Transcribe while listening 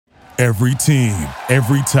Every team,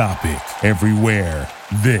 every topic, everywhere.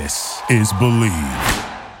 This is Believe.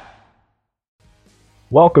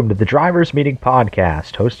 Welcome to the Drivers Meeting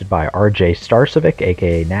Podcast, hosted by RJ Starcevic,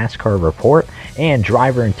 aka NASCAR Report, and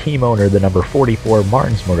driver and team owner of the number 44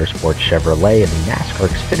 Martins Motorsports Chevrolet in the NASCAR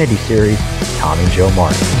Xfinity Series, Tommy Joe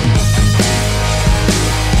Martin.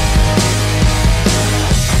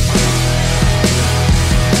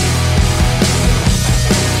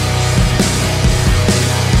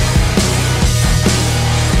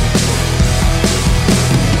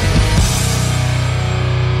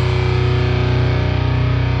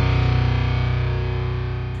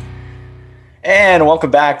 And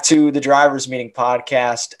welcome back to the Drivers Meeting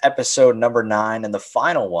Podcast, episode number 9, and the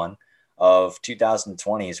final one of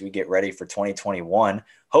 2020 as we get ready for 2021.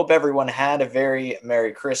 Hope everyone had a very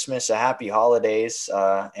Merry Christmas, a happy holidays,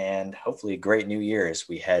 and hopefully a great new year as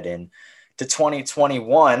we head into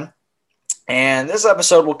 2021. And this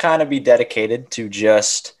episode will kind of be dedicated to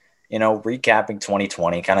just, recapping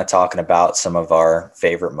 2020, kind of talking about some of our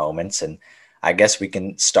favorite moments. And I guess we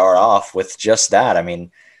can start off with just that. I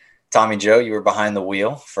mean, Tommy Joe, you were behind the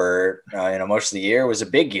wheel for most of the year. It was a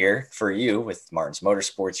big year for you with Martins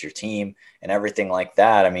Motorsports, your team, and everything like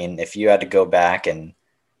that. I mean, if you had to go back and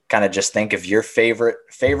kind of just think of your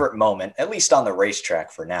favorite moment, at least on the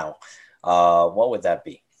racetrack for now, what would that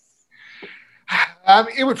be?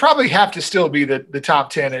 It would probably have to still be the top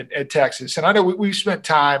 10 at Texas. And I know we've spent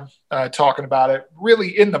time talking about it.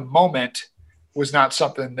 Really, in the moment, was not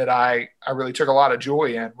something that I really took a lot of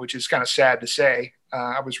joy in, which is kind of sad to say.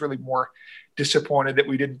 I was really more disappointed that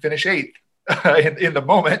we didn't finish 8th in the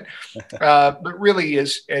moment. But really,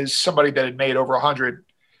 as somebody that had made over 100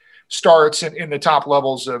 starts in the top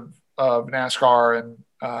levels of NASCAR and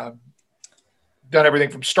done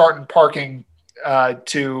everything from starting parking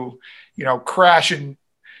to, crashing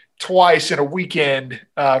twice in a weekend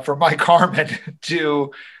for Mike Harmon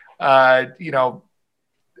to,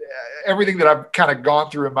 everything that I've kind of gone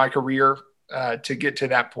through in my career to get to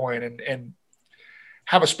that point and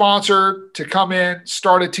have a sponsor to come in,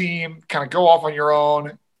 start a team, kind of go off on your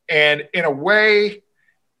own. And in a way,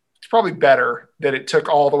 it's probably better that it took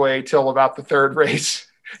all the way till about the third race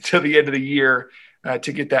till the end of the year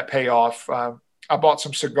to get that payoff. I bought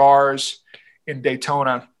some cigars in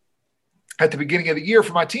Daytona at the beginning of the year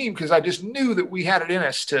for my team because I just knew that we had it in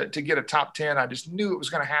us to get a top 10. I just knew it was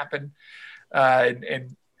going to happen.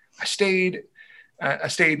 And I stayed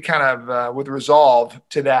kind of with resolve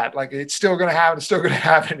to that. Like, it's still going to happen. It's still going to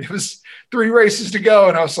happen. It was 3 races to go.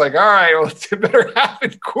 And I was like, all right, well, it better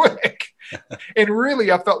happen quick. And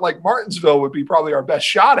really, I felt like Martinsville would be probably our best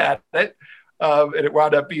shot at it. And it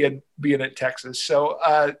wound up being at Texas. So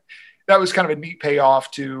that was kind of a neat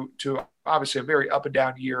payoff to obviously a very up and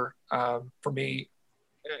down year for me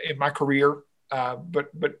in my career.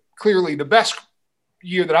 But clearly the best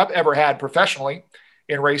year that I've ever had professionally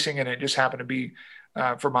in racing, and it just happened to be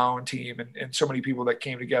for my own team and so many people that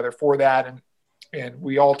came together for that, and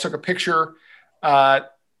we all took a picture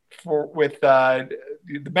with the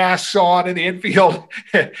masks on in the infield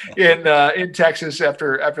in Texas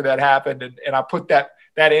after that happened, and I put that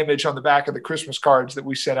image on the back of the Christmas cards that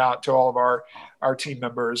we sent out to all of our team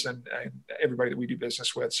members and everybody that we do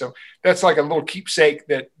business with. So that's like a little keepsake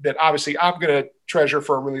that obviously I'm going to treasure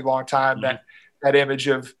for a really long time. Mm-hmm. That image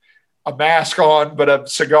of a mask on, but a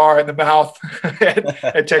cigar in the mouth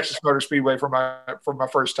at Texas Motor Speedway for my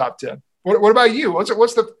first top 10. What about you?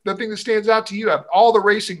 What's the thing that stands out to you? All the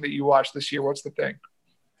racing that you watched this year, what's the thing?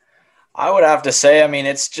 I would have to say, I mean,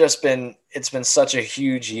 it's been such a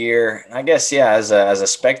huge year. I guess, yeah, as a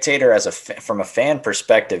spectator, from a fan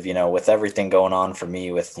perspective, with everything going on for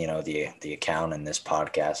me with, the account and this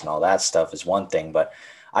podcast and all that stuff is one thing. But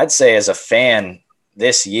I'd say as a fan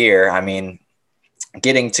this year, I mean,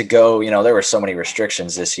 getting to go, there were so many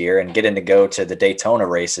restrictions this year, and getting to go to the Daytona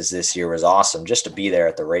races this year was awesome just to be there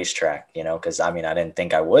at the racetrack, because I mean, I didn't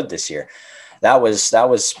think I would this year. That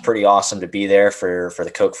was pretty awesome to be there for the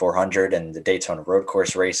Coke 400 and the Daytona road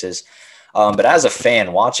course races. But as a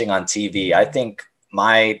fan watching on TV, I think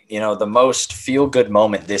the most feel good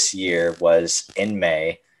moment this year was in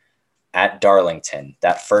May at Darlington,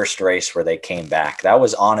 that first race where they came back. That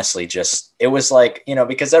was honestly it was like,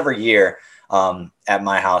 because every year, at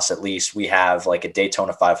my house, at least, we have like a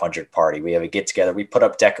Daytona 500 party. We have a get together. We put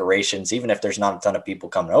up decorations, even if there's not a ton of people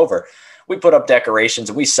coming over. We put up decorations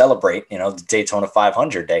and we celebrate, the Daytona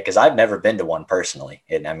 500 day, because I've never been to one personally.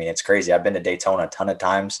 I mean, it's crazy. I've been to Daytona a ton of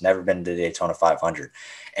times, never been to Daytona 500.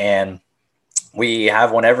 And we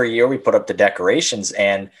have one every year. We put up the decorations,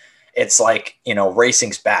 and it's like,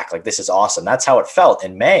 racing's back. Like, this is awesome. That's how it felt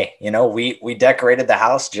in May. We decorated the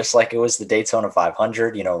house just like it was the Daytona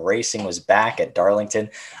 500. Racing was back at Darlington.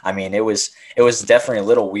 I mean, it was definitely a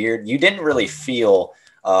little weird. You didn't really feel,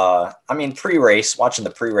 pre-race, watching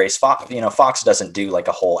the pre-race, Fox doesn't do like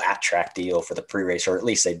a whole at-track deal for the pre-race, or at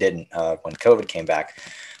least they didn't when COVID came back.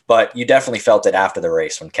 But you definitely felt it after the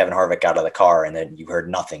race when Kevin Harvick got out of the car and then you heard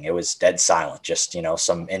nothing. It was dead silent, just,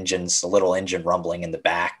 some engines, a little engine rumbling in the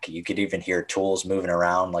back. You could even hear tools moving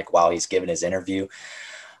around like while he's giving his interview.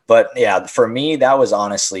 But yeah, for me, that was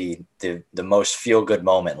honestly the most feel-good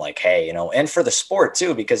moment. Like, hey, and for the sport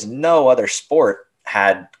too, because no other sport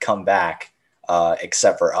had come back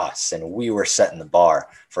except for us. And we were setting the bar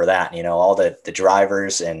for that. All the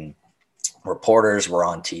drivers and reporters were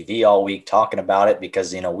on TV all week talking about it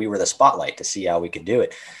because, we were the spotlight to see how we could do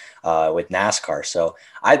it with NASCAR. So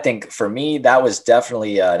I think for me, that was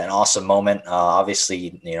definitely an awesome moment.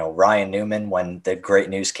 Obviously, Ryan Newman, when the great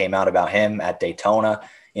news came out about him at Daytona,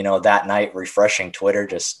 that night, refreshing Twitter,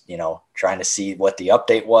 just, trying to see what the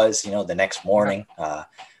update was, the next morning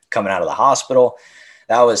coming out of the hospital.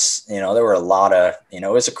 That was, there were a lot of,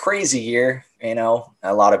 it was a crazy year.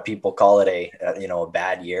 A lot of people call it a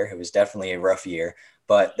bad year. It was definitely a rough year,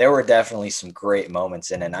 but there were definitely some great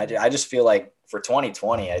moments in it. And I just feel like for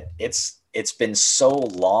 2020, it's been so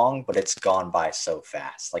long, but it's gone by so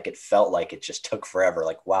fast. Like, it felt like it just took forever.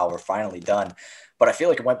 Like, wow, we're finally done. But I feel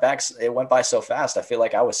like it went by so fast. I feel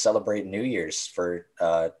like I was celebrating New Year's for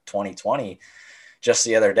 2020 just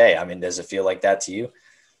the other day. I mean, does it feel like that to you?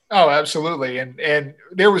 Oh, absolutely. And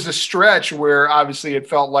there was a stretch where obviously it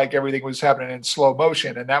felt like everything was happening in slow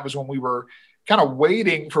motion. And that was when we were kind of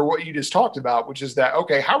waiting for what you just talked about, which is that,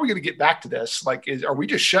 okay, how are we going to get back to this? Like, are we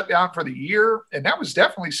just shut down for the year? And that was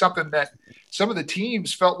definitely something that some of the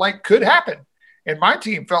teams felt like could happen. And my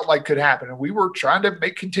team felt like could happen. And we were trying to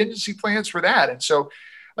make contingency plans for that. And so,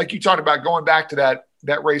 like you talked about, going back to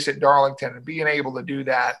that race at Darlington and being able to do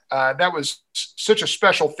that, that was such a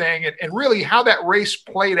special thing. And really how that race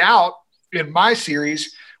played out in my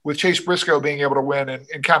series with Chase Briscoe being able to win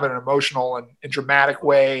in kind of an emotional and dramatic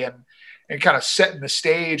way and kind of setting the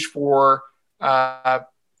stage for the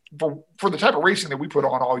type of racing that we put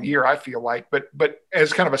on all year, I feel like, but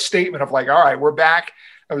as kind of a statement of like, all right, we're back.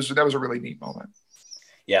 That was a really neat moment.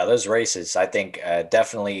 Yeah, those races, I think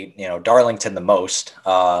definitely, Darlington the most.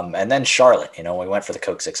 And then Charlotte, we went for the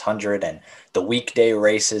Coke 600 and the weekday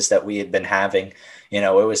races that we had been having, it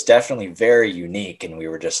was definitely very unique. And we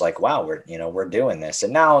were just like, wow, we're doing this.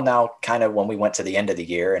 And now kind of when we went to the end of the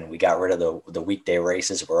year and we got rid of the weekday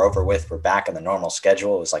races, we're over with, we're back in the normal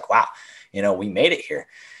schedule. It was like, wow, we made it here.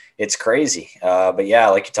 It's crazy. But yeah,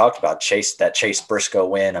 like you talked about, Chase Briscoe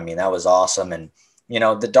win. I mean, that was awesome. And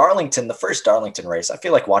the first Darlington race, I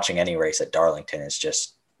feel like watching any race at Darlington is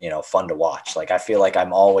just, fun to watch. Like, I feel like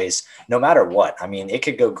I'm always, no matter what, I mean, it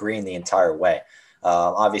could go green the entire way.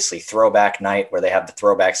 Obviously throwback night where they have the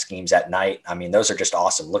throwback schemes at night. I mean, those are just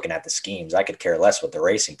awesome looking at the schemes. I could care less what the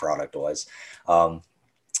racing product was.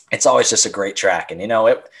 It's always just a great track. And,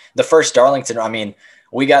 the first Darlington, I mean,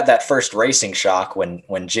 we got that first racing shock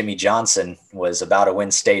when Jimmy Johnson was about to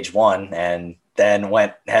win stage one and then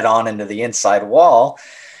went head on into the inside wall.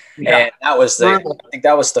 Yeah. And I think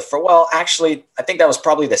that was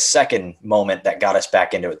probably the second moment that got us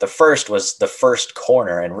back into it. The first was the first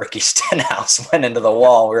corner and Ricky Stenhouse went into the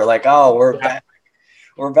wall. We were like, oh, we're back.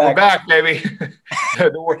 We're back, baby.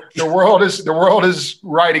 the world is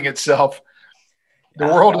righting itself. The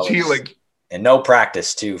world is healing. And no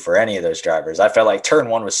practice too for any of those drivers. I felt like turn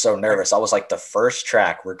one was so nervous. I was like, the first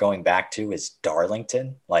track we're going back to is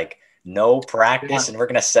Darlington. Like, no practice, and we're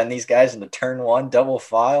going to send these guys into turn one double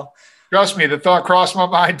file. Trust me, the thought crossed my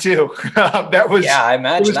mind too. I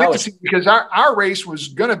imagine that was because our race was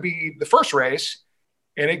going to be the first race,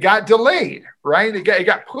 and it got delayed. Right, it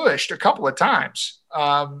got pushed a couple of times,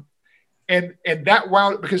 and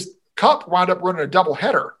that because Cup wound up running a double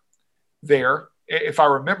header there, if I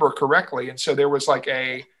remember correctly, and so there was like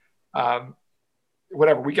a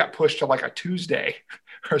we got pushed to like a Tuesday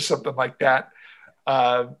or something like that.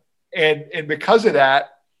 And because of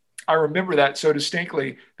that, I remember that so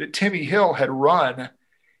distinctly that Timmy Hill had run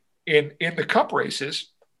in the Cup races.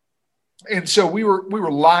 And so we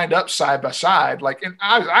were lined up side by side. Like, and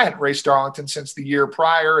I hadn't raced Darlington since the year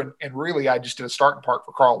prior. And really, I just did a starting park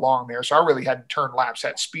for Carl Long there. So I really hadn't turned laps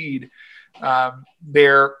at speed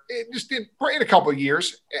there. It just in a couple of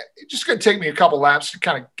years. It's just going to take me a couple laps to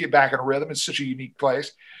kind of get back in a rhythm. It's such a unique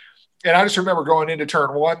place. And I just remember going into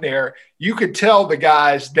turn one there, you could tell the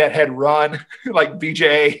guys that had run, like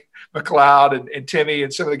BJ McLeod and Timmy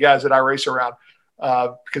and some of the guys that I race around,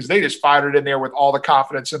 because they just fired it in there with all the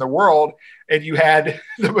confidence in the world. And you had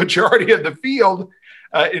the majority of the field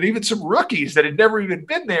and even some rookies that had never even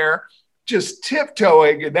been there just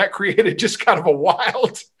tiptoeing, and that created just kind of a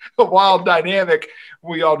wild dynamic.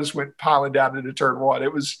 We all just went piling down into turn one.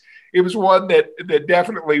 It was one that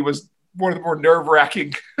definitely was one of the more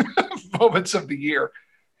nerve-wracking moments of the year.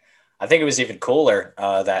 I think it was even cooler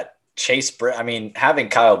that having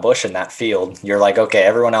Kyle Busch in that field, you're like, okay,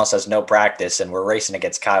 everyone else has no practice and we're racing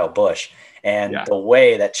against Kyle Busch. And the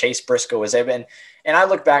way that Chase Briscoe was able, and I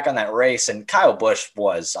look back on that race, and Kyle Busch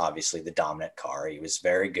was obviously the dominant car. He was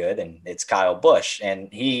very good, and it's Kyle Busch. And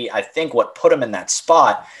I think what put him in that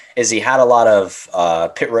spot is he had a lot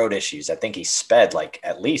of pit road issues. I think he sped like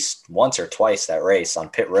at least once or twice that race on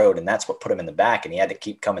pit road, and that's what put him in the back, and he had to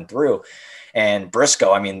keep coming through. And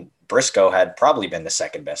Briscoe had probably been the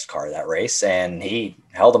second best car that race, and he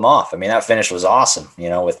held him off. I mean, that finish was awesome,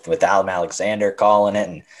 with Adam Alexander calling it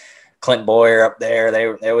and Clint Boyer up there.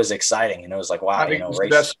 It was exciting, and it was like, wow, I think it was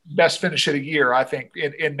the best finish of the year. I think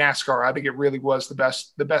in NASCAR, I think it really was the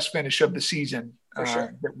best finish of the season for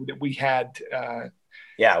sure. that we had.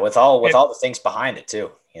 With all the things behind it too,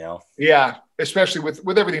 Yeah, especially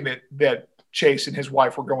with everything that Chase and his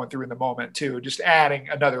wife were going through in the moment too, just adding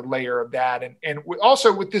another layer of that, and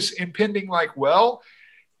also with this impending, like, well,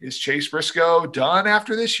 is Chase Briscoe done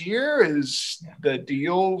after this year? Is the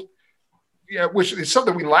deal? Yeah, which is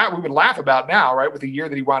something we would laugh about now, right? With the year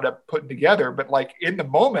that he wound up putting together. But like in the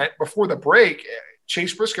moment before the break,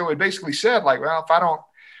 Chase Briscoe had basically said, like, well, if I don't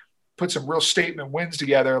put some real statement wins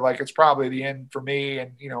together, like it's probably the end for me,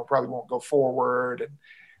 and probably won't go forward. And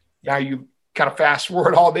now you kind of fast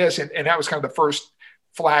forward all this, and that was kind of the first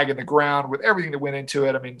flag in the ground with everything that went into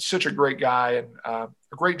it. I mean, such a great guy and a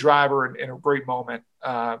great driver and a great moment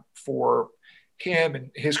for him and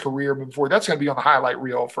his career moving forward. That's going to be on the highlight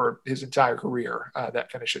reel for his entire career,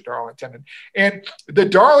 that finish at Darlington. And the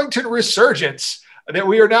Darlington resurgence, that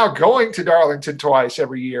we are now going to Darlington twice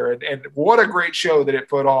every year. And what a great show that it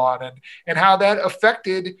put on, and how that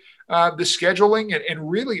affected the scheduling. And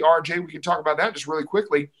really, RJ, we can talk about that just really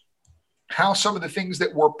quickly, how some of the things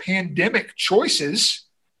that were pandemic choices,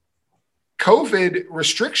 COVID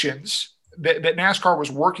restrictions that NASCAR was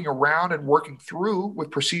working around and working through with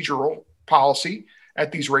procedural policy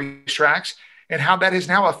at these racetracks, and how that has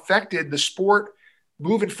now affected the sport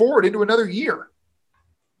moving forward into another year.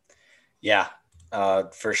 Yeah,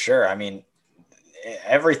 for sure. I mean,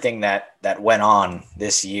 everything that went on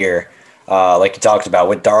this year, like you talked about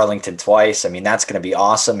with Darlington twice, I mean, that's going to be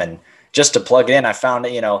awesome. And just to plug it in, I found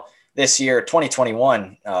that, this year,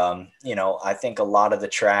 2021, I think a lot of the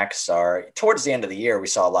tracks are towards the end of the year. We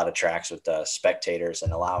saw a lot of tracks with spectators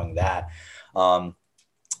and allowing that.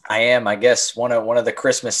 I guess one of the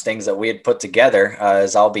Christmas things that we had put together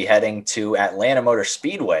is I'll be heading to Atlanta Motor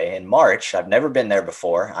Speedway in March. I've never been there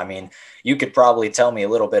before. I mean, you could probably tell me a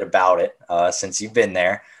little bit about it since you've been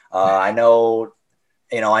there. I know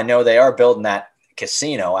they are building that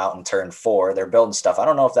casino out in turn 4. They're building stuff. I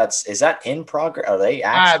don't know if is that in progress? Are they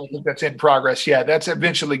actually? I think that's in progress. Yeah, that's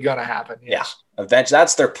eventually going to happen. Yes. Yeah, eventually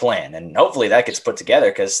that's their plan, and hopefully that gets put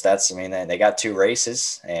together, because they got 2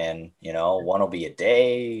 races, and one will be a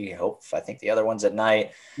day. I think the other one's at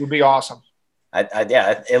night. Would be awesome.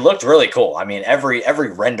 It looked really cool. I mean, every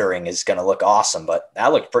rendering is going to look awesome, but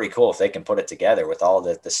that looked pretty cool if they can put it together with all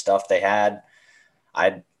the stuff they had.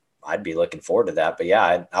 I'd be looking forward to that. But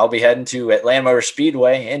yeah, I'll be heading to Atlanta Motor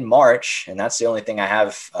Speedway in March, and that's the only thing I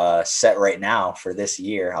have set right now for this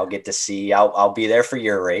year. I'll get to see. I'll be there for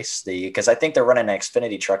your race, because I think they're running an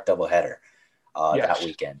Xfinity Truck doubleheader that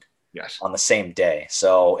weekend. Yes, on the same day.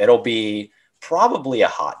 So it'll be probably a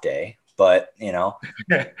hot day, but They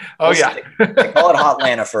call it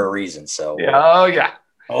Hotlanta for a reason. So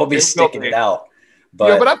we'll be sticking it out.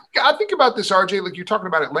 But I think about this, RJ, like you're talking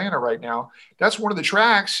about Atlanta right now. That's one of the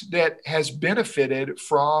tracks that has benefited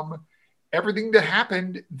from everything that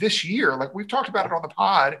happened this year. Like we've talked about it on the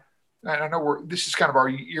pod, and I know this is kind of our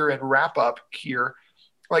year-end wrap-up here.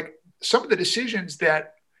 Like some of the decisions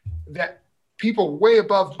that people way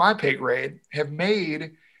above my pay grade have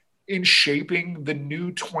made in shaping the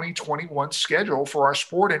new 2021 schedule for our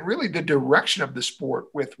sport, and really the direction of the sport,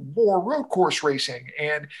 with more road course racing,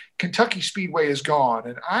 and Kentucky Speedway is gone,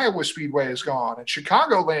 and Iowa Speedway is gone, and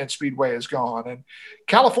Chicagoland Speedway is gone, and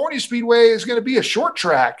California Speedway is going to be a short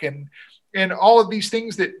track, and all of these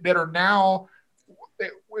things that are now,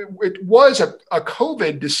 it was a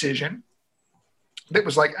COVID decision that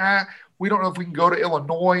was like, we don't know if we can go to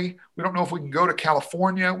Illinois. We don't know if we can go to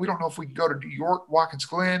California. We don't know if we can go to New York, Watkins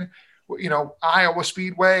Glen, Iowa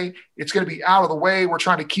Speedway. It's going to be out of the way. We're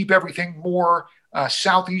trying to keep everything more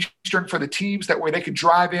Southeastern for the teams. That way they could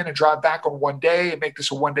drive in and drive back on one day and make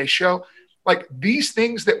this a one-day show. Like these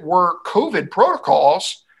things that were COVID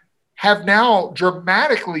protocols have now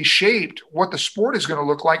dramatically shaped what the sport is going to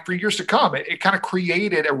look like for years to come. It kind of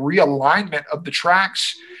created a realignment of the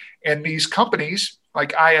tracks, and these companies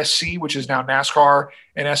like ISC, which is now NASCAR,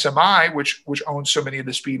 and SMI, which owns so many of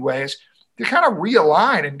the speedways, they kind of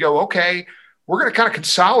realign and go, okay, we're going to kind of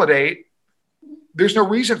consolidate. There's no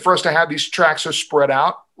reason for us to have these tracks so spread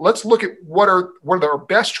out. Let's look at what are our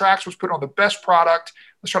best tracks. Let's put on the best product.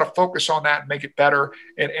 Let's try to focus on that and make it better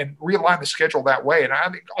and realign the schedule that way. And I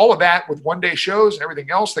think all of that with one-day shows and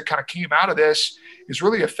everything else that kind of came out of this is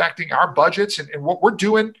really affecting our budgets and what we're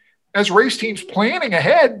doing as race teams planning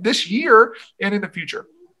ahead this year and in the future.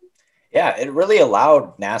 Yeah, it really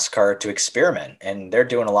allowed NASCAR to experiment, and they're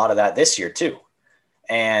doing a lot of that this year too.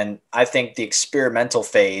 And I think the experimental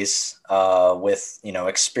phase with,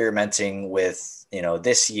 experimenting with,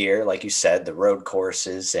 this year, like you said, the road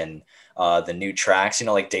courses and the new tracks,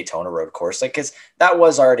 like Daytona road course, because that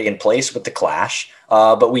was already in place with the Clash.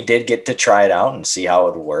 But we did get to try it out and see how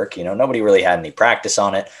it would work. Nobody really had any practice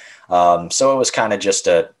on it. So it was kind of just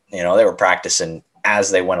they were practicing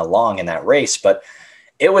as they went along in that race, but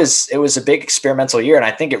it was a big experimental year. And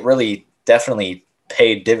I think it really definitely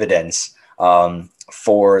paid dividends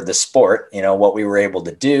for the sport, what we were able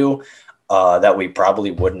to do that we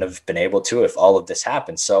probably wouldn't have been able to if all of this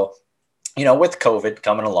happened. So, with COVID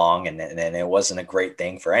coming along and it wasn't a great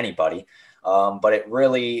thing for anybody, but it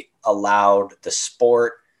really allowed the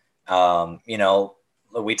sport,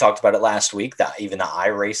 we talked about it last week, that even the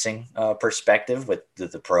iRacing perspective with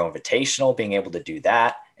the Pro Invitational, being able to do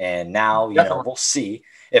that. And now, we'll see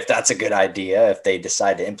if that's a good idea, if they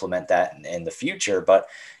decide to implement that in the future. But,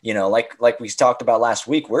 like we talked about last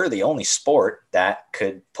week, we're the only sport that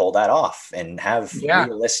could pull that off and have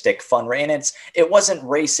realistic fun. And it wasn't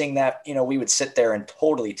racing that, we would sit there and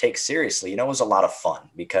totally take seriously. It was a lot of fun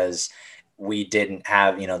because we didn't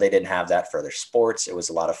have, they didn't have that for other sports. It was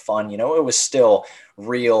a lot of fun. It was still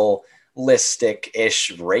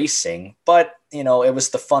realistic-ish racing, but it was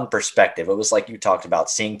the fun perspective. It was like you talked about,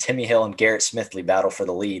 seeing Timmy Hill and Garrett Smithley battle for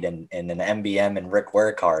the lead in an MBM and Rick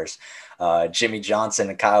Ware cars, Jimmy Johnson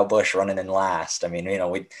and Kyle Busch running in last. I mean,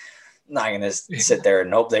 we're not going to sit there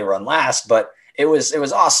and hope they run last, but it was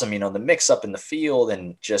awesome. The mix up in the field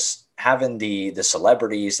and just having the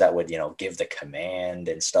celebrities that would, give the command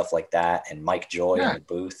and stuff like that. And Mike Joy in the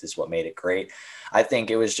booth is what made it great. I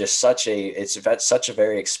think it was just such a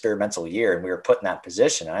very experimental year, and we were put in that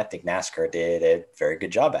position. And I think NASCAR did a very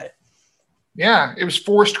good job at it. Yeah, it was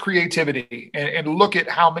forced creativity, and look at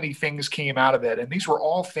how many things came out of it. And these were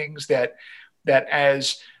all things that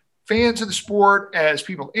as fans of the sport, as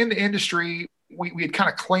people in the industry, we had kind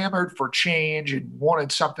of clamored for change and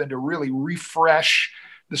wanted something to really refresh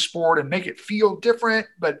the sport and make it feel different,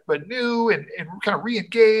 but new and kind of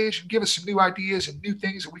re-engage and give us some new ideas and new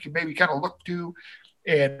things that we can maybe kind of look to.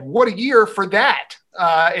 And what a year for that.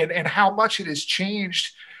 And how much it has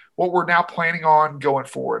changed what we're now planning on going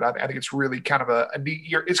forward. I think it's really kind of a neat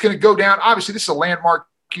year. It's going to go down. Obviously, this is a landmark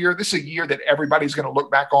year. This is a year that everybody's going to look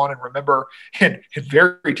back on and remember in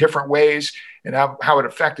very different ways, and how it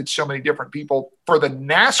affected so many different people. For the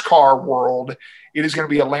NASCAR world, it is going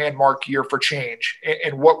to be a landmark year for change.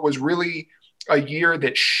 And what was really a year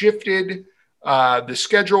that shifted the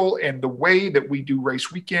schedule and the way that we do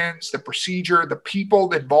race weekends, the procedure, the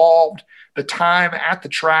people involved, the time at the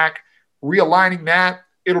track, realigning that.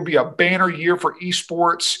 It'll be a banner year for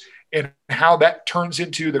esports and how that turns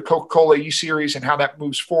into the Coca-Cola E-Series and how that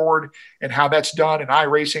moves forward and how that's done in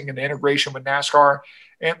iRacing and the integration with NASCAR.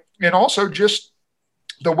 And also just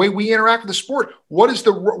the way we interact with the sport. What is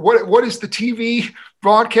the TV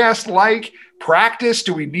broadcast like? Practice?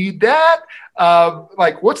 Do we need that?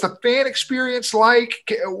 What's the fan experience like?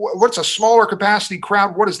 What's a smaller capacity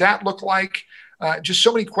crowd? What does that look like? Just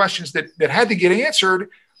so many questions that had to get answered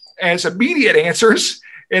as immediate answers.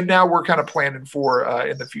 And now we're kind of planning for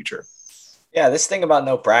in the future. Yeah, this thing about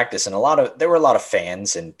no practice, and there were a lot of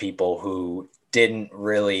fans and people who didn't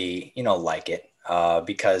really, like it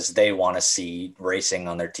because they want to see racing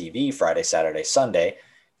on their TV Friday, Saturday, Sunday,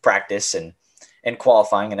 practice and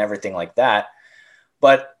qualifying and everything like that.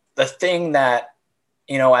 But the thing that,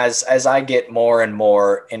 as I get more and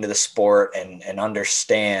more into the sport and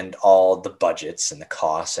understand all the budgets and the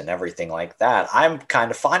costs and everything like that, I'm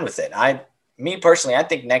kind of fine with it. Me personally, I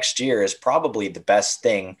think next year is probably the best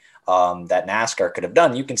thing that NASCAR could have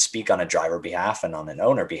done. You can speak on a driver behalf and on an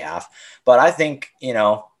owner behalf, but I think,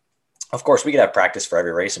 Of course, we could have practice for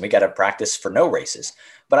every race and we got to have practice for no races.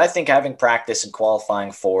 But I think having practice and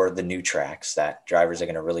qualifying for the new tracks that drivers are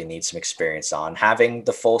going to really need some experience on, having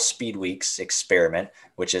the full Speed Weeks experiment,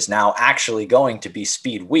 which is now actually going to be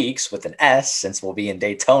Speed Weeks with an S, since we'll be in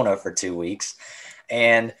Daytona for 2 weeks.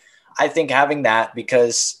 And I think having that,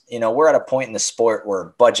 because, we're at a point in the sport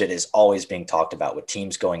where budget is always being talked about, with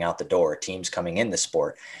teams going out the door, teams coming in the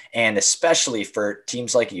sport. And especially for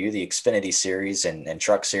teams like you, the Xfinity Series and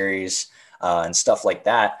Truck Series and stuff like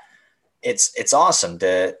that, it's awesome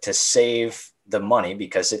to save the money,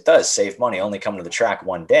 because it does save money only coming to the track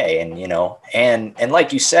one day. And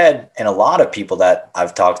like you said, and a lot of people that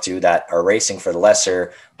I've talked to that are racing for the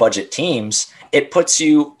lesser budget teams, it puts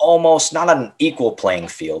you almost not on an equal playing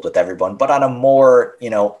field with everyone, but on a more,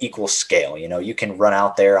 equal scale. You can run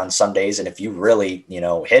out there on some days, and if you really,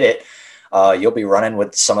 hit it, you'll be running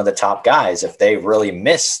with some of the top guys if they really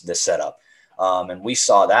miss the setup. And we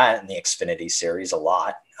saw that in the Xfinity Series a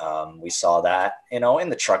lot. We saw that, in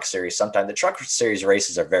the Truck Series. Sometimes the Truck Series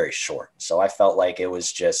races are very short. So I felt like it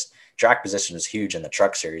was just track position was huge in the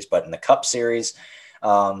Truck Series, but in the Cup Series,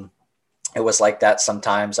 it was like that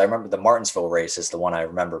sometimes. I remember the Martinsville race is the one I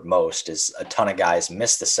remember most, is a ton of guys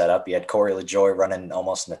missed the setup. You had Corey LaJoie running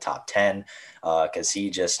almost in the top 10 because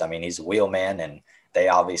he's a wheelman, and they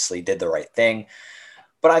obviously did the right thing.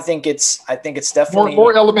 But I think it's definitely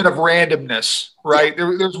more element of randomness, right?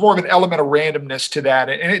 Yeah. There's more of an element of randomness to that.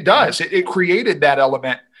 And it does. It created that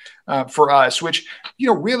element for us, which,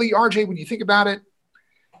 really, RJ, when you think about it,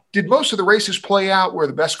 did most of the races play out where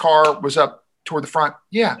the best car was up toward the front?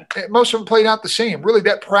 Yeah, most of them played out the same. Really,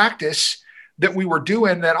 that practice that we were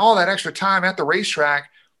doing, that all that extra time at the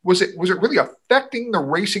racetrack, was it really affecting the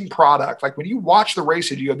racing product? Like when you watch the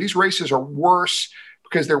races, you go, these races are worse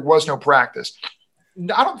because there was no practice.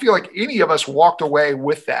 I don't feel like any of us walked away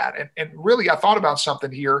with that. And really, I thought about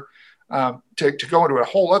something here to go into a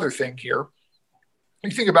whole other thing here.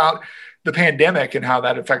 You think about the pandemic and how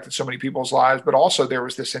that affected so many people's lives, but also there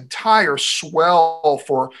was this entire swell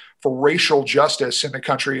for racial justice in the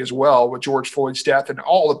country as well, with George Floyd's death and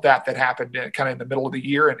all of that happened kind of in the middle of the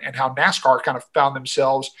year, and how NASCAR kind of found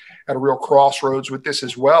themselves at a real crossroads with this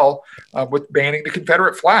as well, with banning the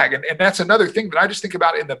Confederate flag. And that's another thing that I just think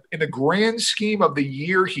about in the grand scheme of the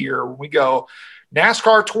year here, when we go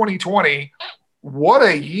NASCAR 2020, what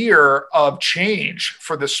a year of change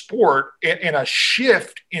for the sport, and a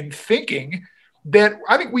shift in thinking that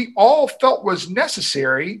I think we all felt was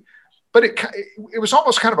necessary, but it was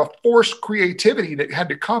almost kind of a forced creativity that had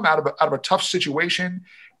to come out of a tough situation.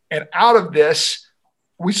 And out of this,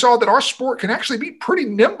 we saw that our sport can actually be pretty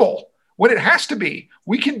nimble when it has to be.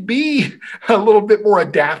 We can be a little bit more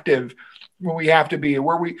adaptive when we have to be,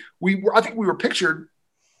 where I think we were pictured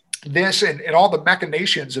this and all the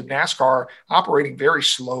machinations of NASCAR operating very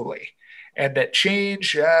slowly, and that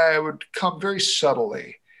change would come very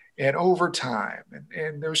subtly and over time.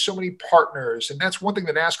 And there's so many partners. And that's one thing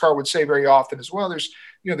that NASCAR would say very often as well. There's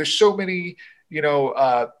so many,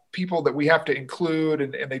 people that we have to include.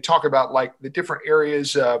 And they talk about like the different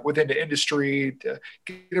areas within the industry to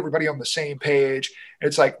get everybody on the same page. And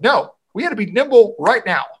it's like, no, we had to be nimble right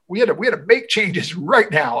now. We had to make changes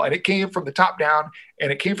right now. And it came from the top down,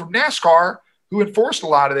 and it came from NASCAR, who enforced a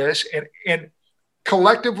lot of this and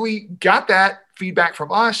collectively got that feedback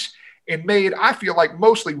from us and made, I feel like,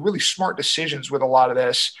 mostly really smart decisions with a lot of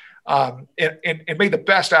this, and made the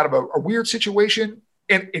best out of a weird situation.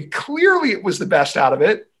 And clearly it was the best out of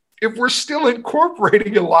it if we're still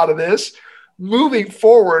incorporating a lot of this moving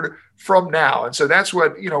forward from now. And so that's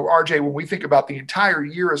what, RJ, when we think about the entire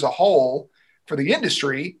year as a whole for the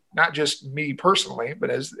industry, not just me personally,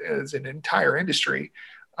 but as an entire industry,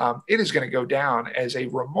 it is going to go down as a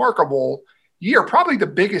remarkable year, probably the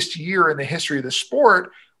biggest year in the history of the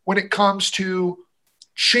sport when it comes to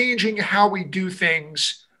changing how we do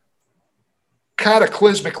things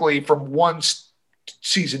cataclysmically from one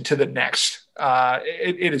season to the next.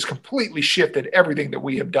 It has completely shifted everything that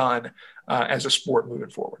we have done as a sport moving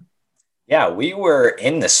forward. Yeah, we were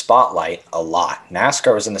in the spotlight a lot.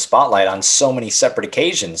 NASCAR was in the spotlight on so many separate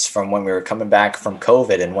occasions, from when we were coming back from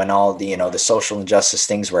COVID and when all the, the social injustice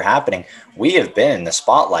things were happening. We have been in the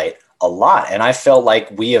spotlight a lot. And I feel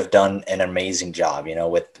like we have done an amazing job,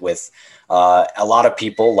 with a lot of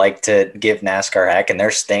people like to give NASCAR heck, and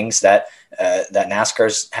there's things that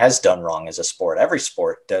NASCAR has done wrong as a sport. Every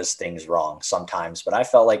sport does things wrong sometimes, but I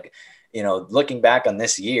felt like, looking back on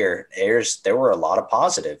this year, there were a lot of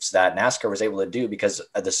positives that NASCAR was able to do because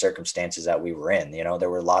of the circumstances that we were in. There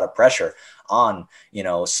were a lot of pressure on,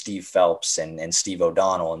 Steve Phelps and Steve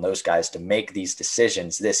O'Donnell and those guys to make these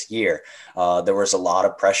decisions this year. There was a lot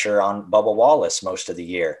of pressure on Bubba Wallace most of the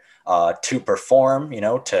year. to perform,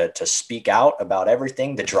 to speak out about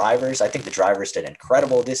everything. The drivers, I think the drivers did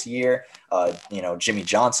incredible this year. Jimmy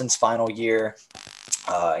Johnson's final year,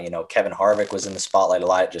 Kevin Harvick was in the spotlight a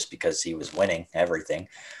lot just because he was winning everything.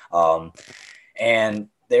 And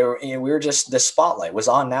the spotlight was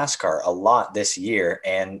on NASCAR a lot this year,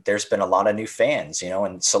 and there's been a lot of new fans,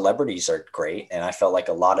 and celebrities are great. And I felt like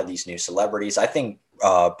a lot of these new celebrities, I think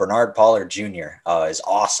Bernard Pollard Jr. Is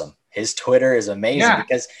awesome. His Twitter is amazing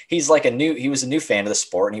because he was a new fan of the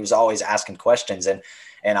sport, and he was always asking questions. And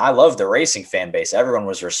I love the racing fan base. Everyone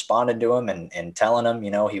was responding to him and telling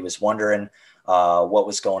him, he was wondering what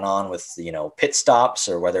was going on with, pit stops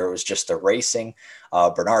or whether it was just the racing.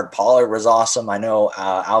 Bernard Pollard was awesome. I know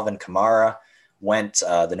Alvin Kamara went,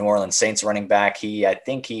 the New Orleans Saints running back. I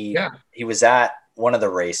think he was at one of the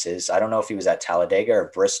races. I don't know if he was at Talladega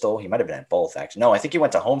or Bristol. He might've been at both, actually. No, I think he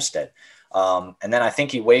went to Homestead. And then I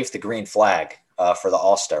think he waved the green flag for the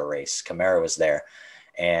All-Star race. Kamara was there.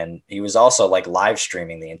 And he was also live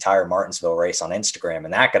streaming the entire Martinsville race on Instagram,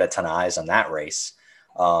 and that got a ton of eyes on that race.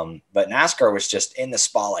 But NASCAR was just in the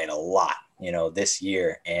spotlight a lot, this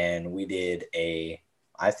year. And we did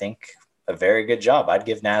I think a very good job. I'd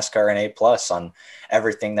give NASCAR an A+ on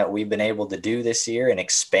everything that we've been able to do this year and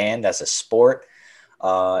expand as a sport,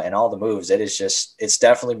 and all the moves. It's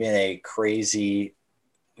definitely been a crazy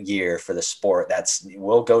year for the sport.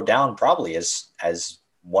 Will go down probably as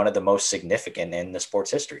one of the most significant in the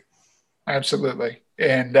sport's history. Absolutely.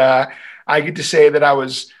 And I get to say that I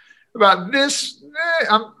was about this,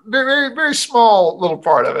 I'm very, very small little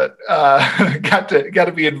part of it. Got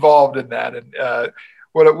to be involved in that. And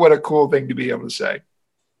what a cool thing to be able to say.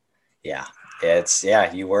 Yeah.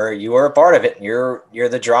 You were a part of it. You're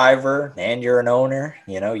the driver and you're an owner.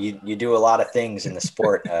 You do a lot of things in the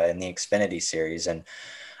sport, in the Xfinity series. And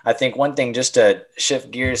I think one thing, just to shift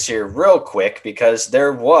gears here real quick, because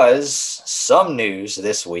there was some news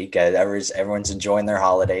this week. Everyone's enjoying their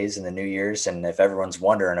holidays and the New Year's. And if everyone's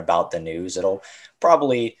wondering about the news, there'll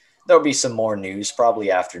be some more news probably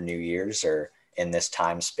after New Year's or in this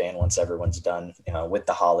time span once everyone's done, with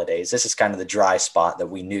the holidays. This is kind of the dry spot that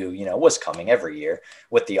we knew, was coming every year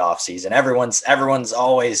with the off season. Everyone's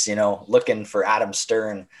always, looking for Adam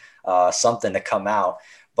Stern, something to come out.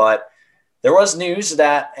 But there was news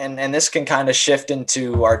that, and this can kind of shift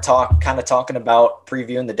into our talk, kind of talking about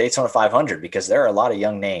previewing the Daytona 500, because there are a lot of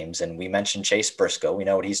young names. And we mentioned Chase Briscoe. We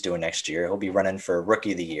know what he's doing next year. He'll be running for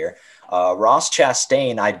Rookie of the Year. Ross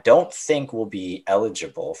Chastain, I don't think will be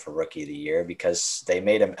eligible for Rookie of the Year because they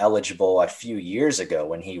made him eligible a few years ago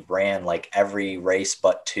when he ran every race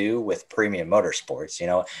but 2 with Premium Motorsports.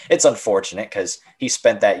 It's unfortunate because he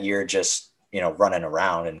spent that year just, running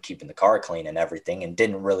around and keeping the car clean and everything, and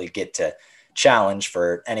didn't really get to challenge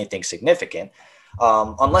for anything significant,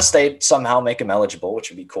 unless they somehow make him eligible, which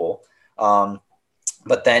would be cool.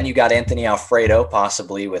 But then you got Anthony Alfredo,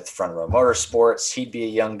 possibly with Front Row Motorsports. He'd be a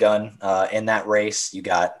young gun in that race. You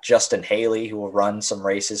got Justin Haley, who will run some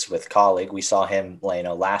races with Colleague. We saw him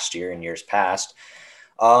last year and years past.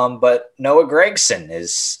 But Noah Gragson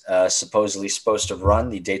is supposedly supposed to run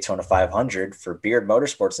the Daytona 500 for Beard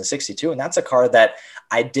Motorsports in 62. And that's a car that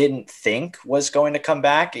I didn't think was going to come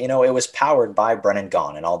back. It was powered by Brennan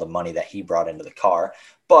Gaughan and all the money that he brought into the car.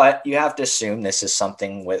 But you have to assume this is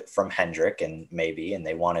something from Hendrick and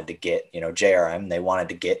they wanted to get, JRM, they wanted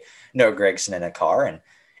to get Noah Gragson in a car. And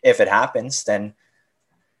if it happens, then,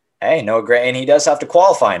 hey, Noah Gragson, and he does have to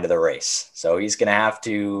qualify into the race. So he's going to have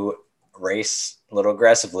to race a little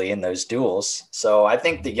aggressively in those duels. So I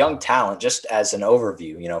think the young talent, just as an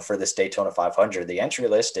overview, for this Daytona 500, the entry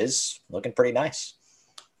list is looking pretty nice.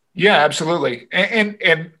 Yeah, absolutely.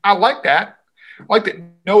 And I like that. I like that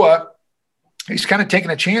Noah, he's kind of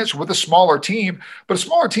taking a chance with a smaller team, but a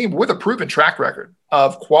smaller team with a proven track record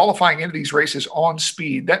of qualifying into these races on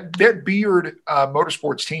speed. That Beard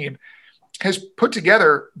Motorsports team has put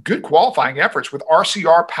together good qualifying efforts with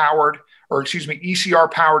ECR powered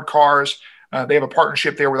cars. They have a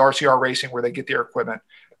partnership there with RCR Racing where they get their equipment.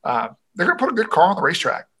 They're going to put a good car on the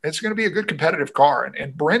racetrack. It's going to be a good competitive car.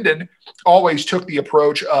 And Brendan always took the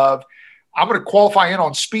approach of, I'm going to qualify in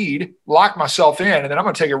on speed, lock myself in, and then I'm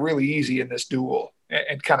going to take it really easy in this duel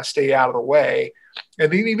and kind of stay out of the way.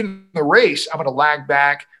 And then even in the race, I'm going to lag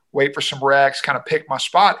back, wait for some wrecks, kind of pick my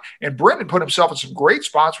spot. And Brendan put himself in some great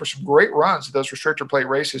spots for some great runs at those restrictor plate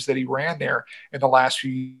races that he ran there in the last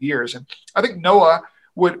few years. And I think Noah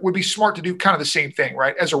would be smart to do kind of the same thing,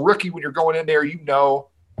 right? As a rookie, when you're going in there, you're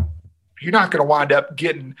not going to wind up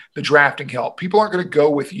getting the drafting help. People aren't going to go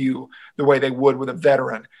with you the way they would with a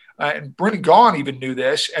veteran. And Brendan Gaughan even knew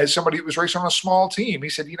this as somebody who was racing on a small team. He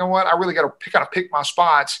said, you know what? I really got to pick my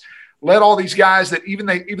spots. let all these guys that even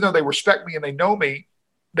though they respect me and they know me,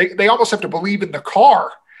 they almost have to believe in the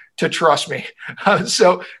car to trust me.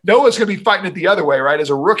 So Noah's going to be fighting it the other way, right? As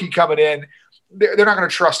a rookie coming in, they're not going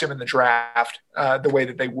to trust him in the draft the way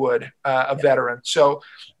that they would a veteran. So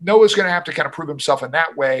Noah's going to have to kind of prove himself in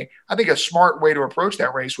that way. I think a smart way to approach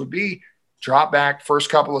that race would be drop back first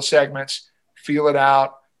couple of segments, feel it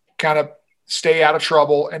out, kind of stay out of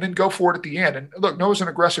trouble, and then go for it at the end. And look, Noah's an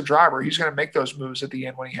aggressive driver. He's going to make those moves at the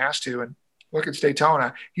end when he has to. And look at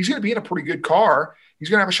Daytona. He's going to be in a pretty good car. He's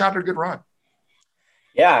going to have a shot at a good run.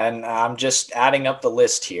 Yeah, and I'm just adding up the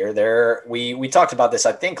list here. We talked about this,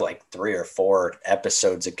 I think, like 3 or 4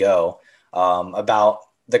 episodes ago about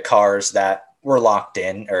the cars that were locked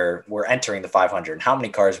in or were entering the 500 and how many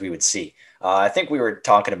cars we would see. I think we were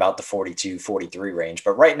talking about the 42, 43 range,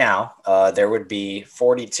 but right now there would be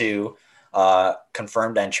 42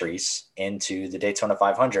 confirmed entries into the Daytona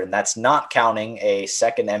 500, and that's not counting a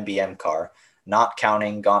second MBM car, not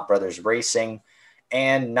counting Gaunt Brothers Racing,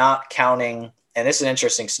 and not counting – and this is an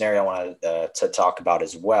interesting scenario I wanted to talk about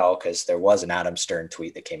as well, because there was an Adam Stern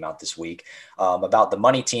tweet that came out this week about the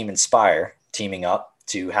Money Team Inspire teaming up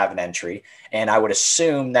to have an entry. And I would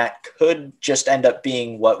assume that could just end up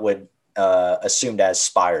being what would assumed as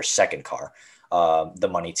Spire's second car, the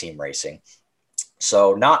Money Team Racing.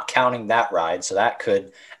 So not counting that ride. So that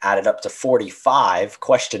could add it up to 45 ?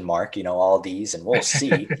 All these, and we'll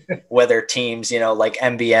see whether teams, like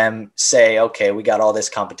MBM say, okay, we got all this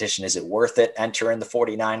competition. Is it worth it entering the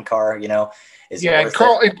 49 car? Is it worth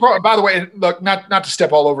Carl, by the way, look, not to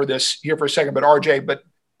step all over this here for a second, but RJ, but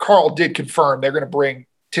Carl did confirm they're going to bring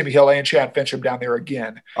Timmy Hill and Chad Fincham down there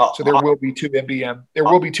again. So there will be 2 MBM. There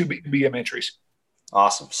will be 2 MBM entries.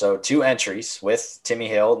 Awesome. So 2 entries with Timmy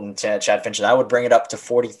Hill and Chad Fincham. That would bring it up to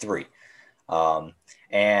 43.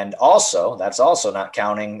 And also, that's also not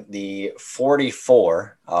counting the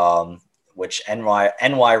 44, which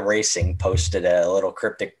NY Racing posted a little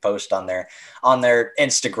cryptic post on their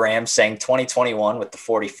Instagram saying 2021 with the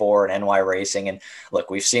 44 and NY Racing. And look,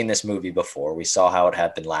 we've seen this movie before. We saw how it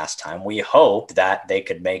happened last time. We hope that they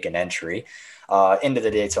could make an entry into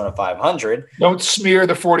the Daytona 500. Don't smear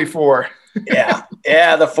the 44.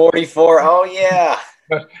 Yeah, the 44. Oh, yeah.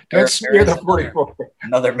 Don't smear the 44.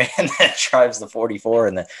 Another man that drives the 44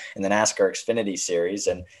 in the NASCAR Xfinity Series.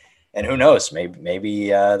 And who knows,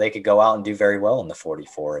 maybe they could go out and do very well in the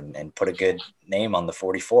 44 and put a good name on the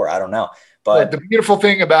 44. I don't know. But the beautiful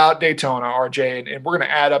thing about Daytona, RJ, and we're going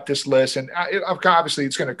to add up this list, and obviously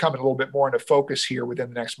it's going to come in a little bit more into focus here within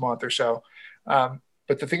the next month or so.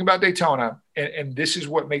 But the thing about Daytona, and this is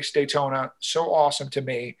what makes Daytona so awesome to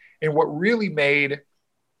me, and what really made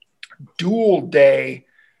Dual Day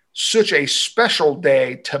such a special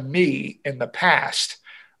day to me in the past,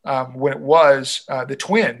 when it was the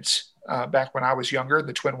Twins, back when I was younger,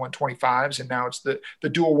 the Twin 125s, and now it's the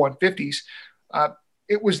Dual 150s.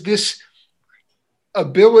 It was this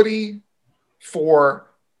ability for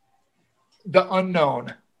the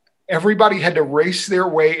unknown. Everybody had to race their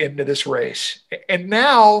way into this race. And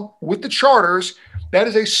now with the charters, that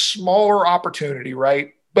is a smaller opportunity,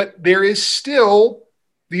 right? But there is still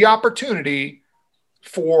the opportunity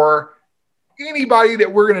for anybody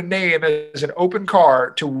that we're going to name as an open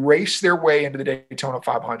car to race their way into the Daytona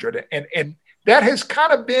 500. And that has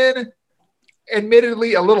kind of been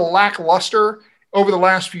admittedly a little lackluster over the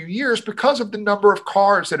last few years because of the number of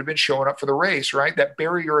cars that have been showing up for the race, right? That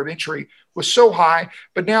barrier of entry was so high,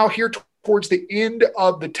 but now here towards the end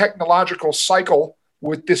of the technological cycle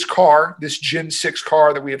with this car, this Gen 6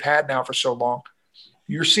 car that we have had now for so long,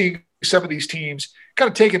 you're seeing some of these teams kind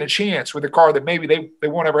of taking a chance with a car that maybe they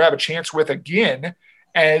won't ever have a chance with again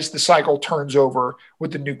as the cycle turns over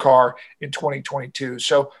with the new car in 2022.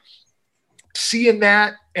 So seeing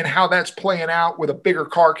that and how that's playing out with a bigger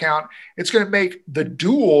car count, it's going to make the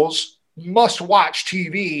duels must-watch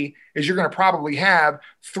TV, as you're going to probably have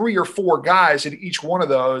 3 or 4 guys in each one of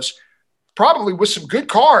those, probably with some good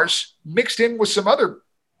cars mixed in with some other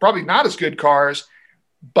probably not as good cars,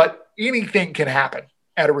 but anything can happen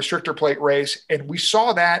at a restrictor plate race. And we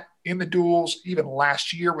saw that in the duels even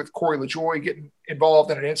last year with Corey LaJoie getting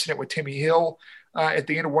involved in an incident with Timmy Hill at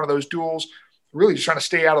the end of one of those duels, really just trying to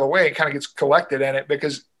stay out of the way and kind of gets collected in it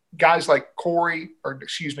because guys like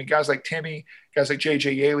guys like Timmy, guys like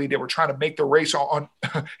JJ Yaley that were trying to make the race on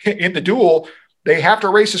in the duel, they have to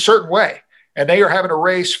race a certain way. And they are having to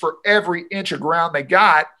race for every inch of ground they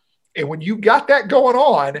got. And when you got that going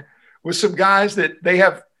on with some guys that they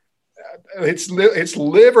have, it's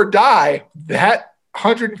live or die, that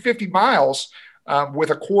 150 miles with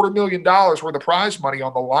 $250,000 worth of prize money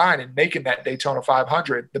on the line and making that Daytona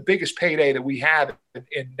 500, the biggest payday that we have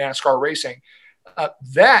in NASCAR racing,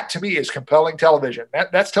 That to me is compelling television.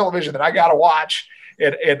 That's television that I got to watch.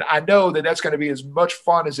 And I know that that's going to be as much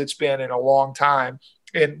fun as it's been in a long time.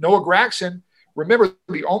 And Noah Gragson, remember,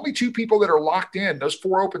 the only two people that are locked in, those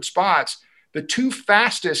 4 open spots, the 2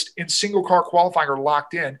 fastest in single car qualifying are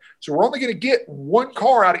locked in. So we're only going to get 1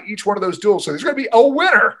 car out of each one of those duels. So there's going to be a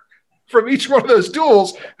winner from each one of those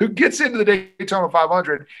duels who gets into the Daytona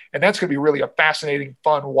 500. And that's going to be really a fascinating,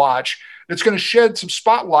 fun watch. That's going to shed some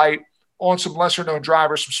spotlight on some lesser known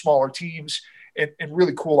drivers, some smaller teams, and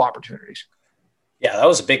really cool opportunities. Yeah, that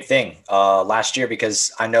was a big thing last year,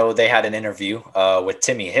 because I know they had an interview with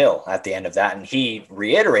Timmy Hill at the end of that, and he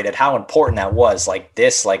reiterated how important that was. Like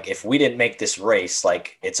if we didn't make this race,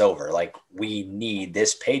 like it's over. Like we need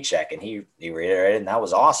this paycheck, and he reiterated, and that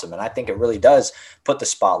was awesome. And I think it really does put the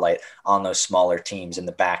spotlight on those smaller teams in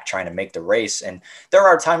the back trying to make the race. And there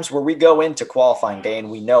are times where we go into qualifying day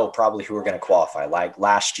and we know probably who are going to qualify. Like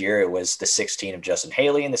last year, it was the 16 of Justin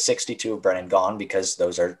Haley and the 62 of Brennan Gaughan, because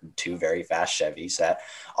those are 2 very fast Chevys that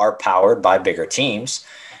are powered by bigger teams.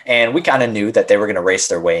 And we kind of knew that they were going to race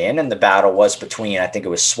their way in. And the battle was between, I think it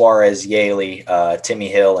was Suarez, Yaley, Timmy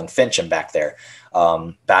Hill, and Fincham back there,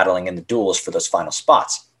 battling in the duels for those final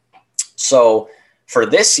spots. So for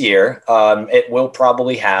this year, it will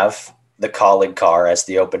probably have the Kaulig car as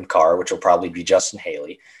the open car, which will probably be Justin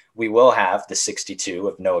Haley. We will have the 62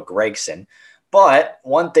 of Noah Gragson. But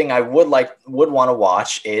one thing I would want to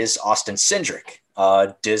watch is Austin Cindric.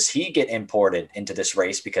 Does he get imported into this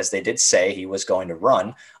race? Because they did say he was going to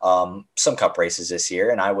run some cup races this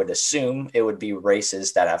year, and I would assume it would be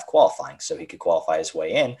races that have qualifying, so he could qualify his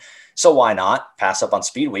way in. So why not pass up on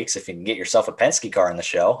speed weeks if you can get yourself a Penske car in the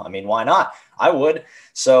show? I mean, why not? I would.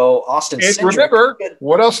 So Austin Cindric. Remember,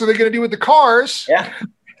 what else are they going to do with the cars? Yeah.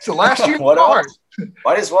 It's the last year of cars.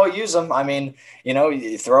 Might as well use them. I mean,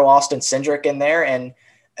 you throw Austin Cindric in there. And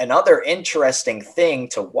another interesting thing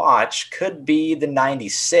to watch could be the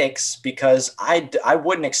 96, because I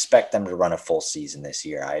wouldn't expect them to run a full season this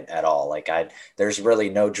year at all. There's really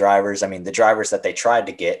no drivers. I mean, the drivers that they tried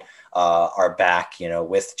to get are back,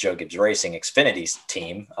 with Joe Gibbs Racing, Xfinity's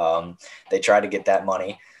team. They tried to get that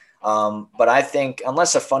money. But I think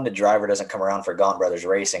unless a funded driver doesn't come around for Gaunt Brothers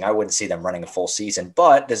Racing, I wouldn't see them running a full season.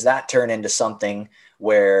 But does that turn into something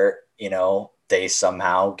where, they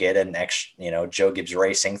somehow get an extra, Joe Gibbs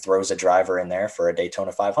Racing throws a driver in there for a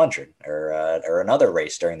Daytona 500 or another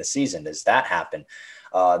race during the season? Does that happen?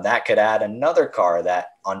 That could add another car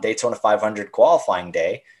that on Daytona 500 qualifying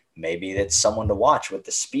day, maybe it's someone to watch with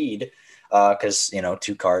the speed, because,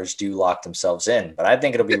 2 cars do lock themselves in. But I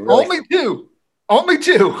think it'll be really Only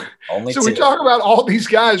two. So we talk about all these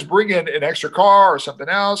guys bringing an extra car or something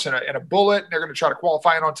else and a bullet, and they're going to try to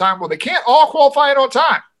qualify it on time. Well, they can't all qualify it on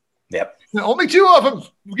time. Yep. Only 2 of them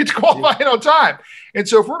get to qualify it on time. And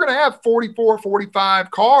so if we're going to have 44,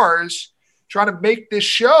 45 cars trying to make this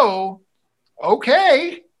show,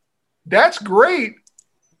 okay, that's great.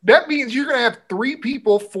 That means you're going to have 3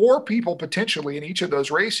 people, 4 people potentially in each of those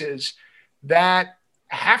races that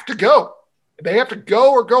have to go. They have to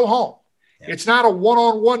go or go home. Yeah. It's not a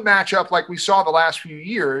one-on-one matchup like we saw the last few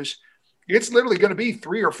years. It's literally going to be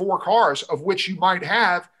 3 or 4 cars, of which you might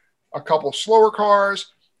have a couple slower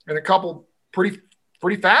cars and a couple pretty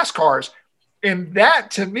fast cars. And that,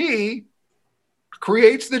 to me,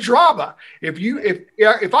 creates the drama.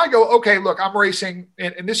 If I go, okay, look, I'm racing,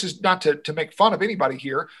 and this is not to make fun of anybody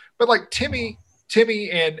here, but like Timmy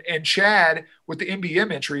and Chad with the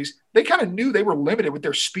MBM entries, they kind of knew they were limited with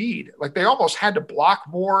their speed. Like they almost had to block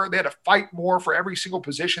more. They had to fight more for every single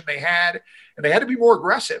position they had, and they had to be more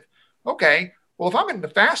aggressive. Okay, well, if I'm in the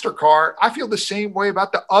faster car, I feel the same way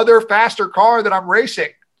about the other faster car that I'm racing.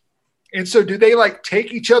 And so do they like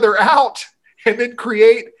take each other out and then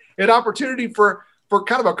create an opportunity for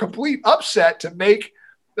kind of a complete upset to make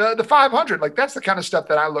the 500? Like that's the kind of stuff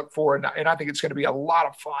that I look for. And I think it's going to be a lot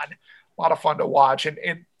of fun to watch.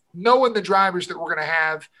 And knowing the drivers that we're going to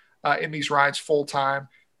have in these rides full time,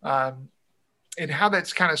 and how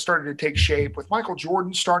that's kind of started to take shape with Michael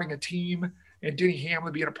Jordan starting a team and Denny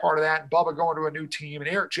Hamlin being a part of that, and Bubba going to a new team, and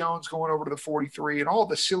Eric Jones going over to the 43, and all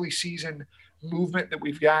the silly season movement that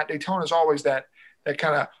we've got. Daytona is always that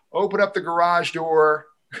kind of open up the garage door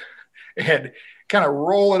and kind of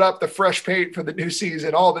roll it up the fresh paint for the new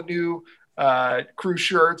season, all the new crew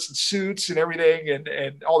shirts and suits and everything,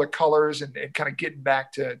 and all the colors, and kind of getting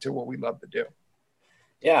back to what we love to do.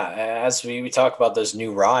 Yeah, as we talk about those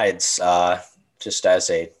new rides, just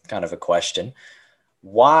as a kind of a question,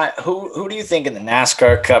 who do you think in the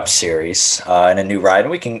NASCAR Cup Series in a new ride,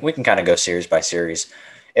 and we can kind of go series by series,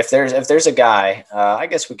 if there's a guy, I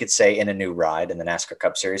guess we could say in a new ride in the NASCAR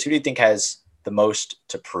Cup Series, who do you think has the most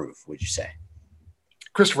to prove, would you say?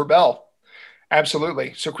 Christopher Bell.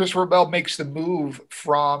 Absolutely. So Christopher Bell makes the move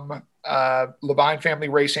from Levine Family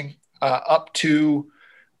Racing up to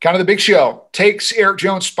kind of the big show, takes Eric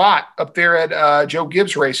Jones' spot up there at Joe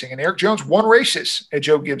Gibbs Racing. And Eric Jones won races at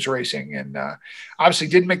Joe Gibbs Racing, and obviously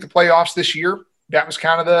didn't make the playoffs this year. That was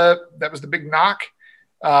kind of the big knock.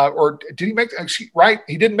 Or did he make right?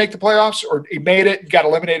 He didn't make the playoffs, or he made it, got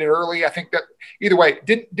eliminated early. I think that either way,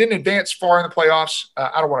 didn't advance far in the playoffs.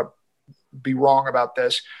 I don't want to be wrong about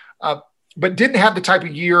this, but didn't have the type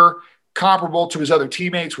of year comparable to his other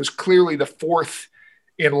teammates. Was clearly the fourth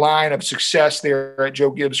in line of success there at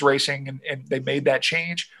Joe Gibbs Racing, and they made that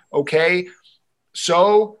change. Okay.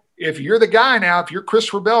 So if you're the guy now, if you're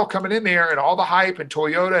Christopher Bell coming in there and all the hype and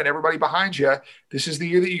Toyota and everybody behind you, this is the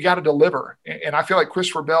year that you got to deliver. And I feel like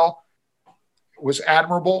Christopher Bell was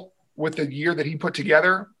admirable with the year that he put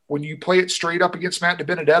together. When you play it straight up against Matt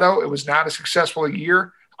DiBenedetto, it was not a successful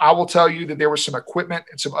year. I will tell you that there was some equipment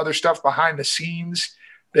and some other stuff behind the scenes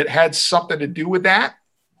that had something to do with that.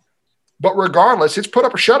 But regardless, it's put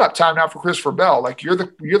up or shut up time now for Christopher Bell. Like you're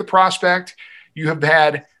the prospect. You have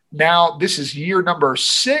had now, this is year number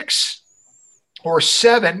 6 or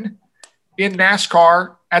 7 in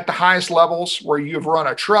NASCAR at the highest levels, where you have run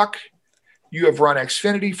a truck, you have run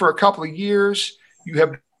Xfinity for a couple of years, you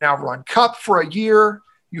have now run Cup for a year,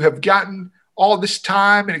 you have gotten all this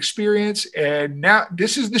time and experience, and now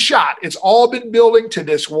this is the shot. It's all been building to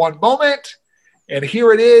this one moment. And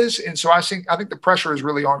here it is. And so I think the pressure is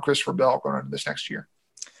really on Christopher Bell going into this next year.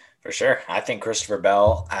 For sure. I think Christopher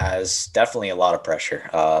Bell has definitely a lot of pressure,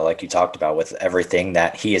 like you talked about, with everything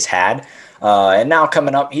that he has had. And now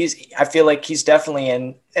coming up, I feel like he's definitely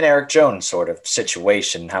in an Eric Jones sort of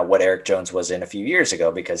situation, what Eric Jones was in a few years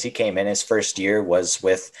ago, because he came in, his first year was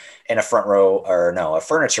in a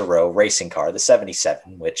furniture row racing car, the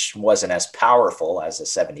 77, which wasn't as powerful as the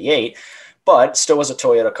 78, but still was a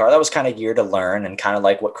Toyota car. That was kind of year to learn, and kind of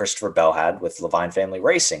like what Christopher Bell had with Levine Family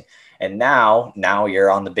Racing. And now you're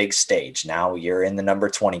on the big stage. Now you're in the number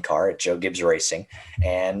 20 car at Joe Gibbs Racing,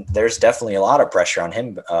 and there's definitely a lot of pressure on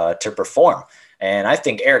him to perform. And I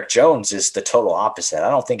think Eric Jones is the total opposite. I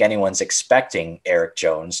don't think anyone's expecting Eric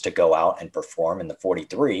Jones to go out and perform in the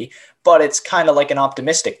 43, but it's kind of like an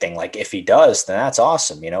optimistic thing. Like if he does, then that's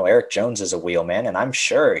awesome. Eric Jones is a wheelman, and I'm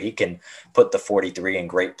sure he can put the 43 in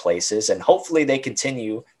great places, and hopefully they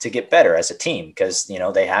continue to get better as a team, because,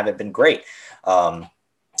 they haven't been great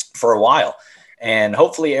for a while. And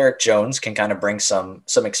hopefully Eric Jones can kind of bring some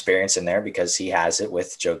experience in there, because he has it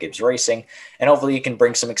with Joe Gibbs Racing, and hopefully he can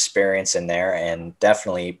bring some experience in there and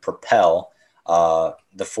definitely propel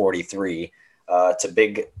the 43 to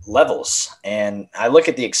big levels. And I look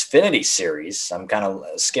at the Xfinity series. I'm kind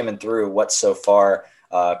of skimming through what's so far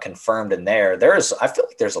confirmed in there. I feel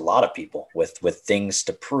like there's a lot of people with things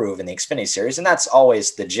to prove in the Xfinity series, and that's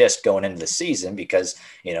always the gist going into the season, because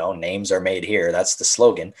names are made here. That's the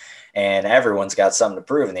slogan, and everyone's got something to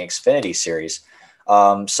prove in the Xfinity series.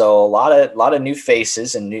 So a lot of new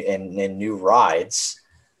faces and new rides.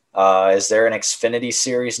 Is there an Xfinity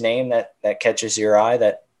series name that catches your eye,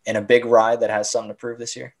 that in a big ride that has something to prove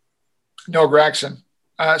this year? Noah Gragson.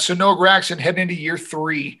 So Noah Gragson heading into year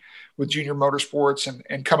 3 with Junior Motorsports,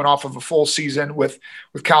 and coming off of a full season with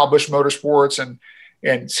Kyle Busch Motorsports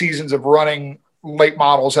and seasons of running late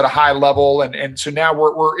models at a high level. And so now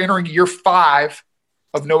we're entering year 5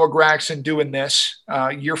 of Noah Gragson doing this,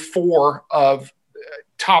 year 4 of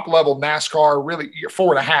top level NASCAR, really year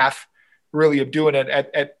 4.5 really of doing it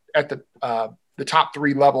at the top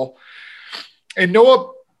 3 level. And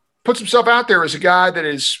Noah puts himself out there as a guy that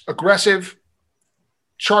is aggressive,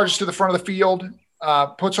 charges to the front of the field,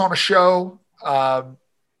 puts on a show,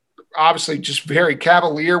 obviously just very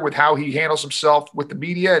cavalier with how he handles himself with the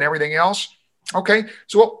media and everything else. Okay,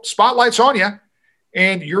 so spotlight's on you,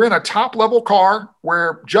 and you're in a top-level car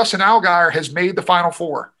where Justin Allgaier has made the Final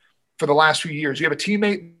Four for the last few years. You have a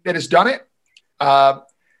teammate that has done it.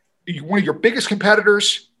 One of your biggest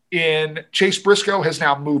competitors in Chase Briscoe has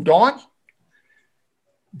now moved on.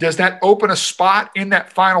 Does that open a spot in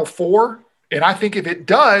that Final Four? And I think if it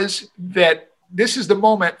does, that this is the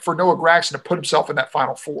moment for Noah Gragson to put himself in that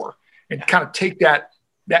Final Four and kind of take that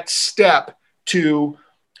step to,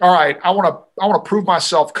 all right, I want to prove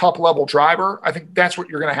myself Cup level driver. I think that's what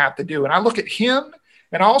you're going to have to do. And I look at him,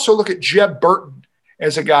 and I also look at Jeb Burton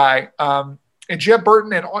as a guy, and Jeb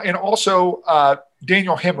Burton and also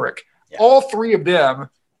Daniel Hemrick. Yeah. All 3 of them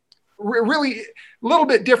really a little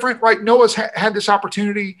bit different, right? Noah's had this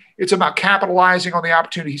opportunity. It's about capitalizing on the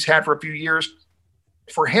opportunity he's had for a few years.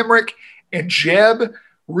 For Hemrick and Jeb,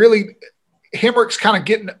 really, Hemrick's kind of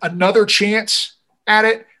getting another chance at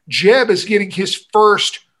it. Jeb is getting his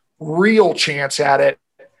first real chance at it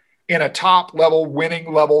in a top level,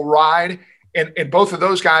 winning level ride. And both of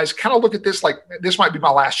those guys kind of look at this like, this might be my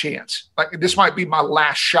last chance. Like, this might be my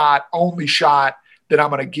last shot, only shot that I'm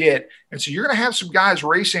going to get. And so you're going to have some guys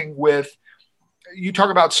racing with, you talk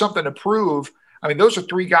about something to prove. I mean, those are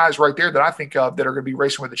three guys right there that I think of that are going to be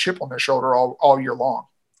racing with a chip on their shoulder all year long.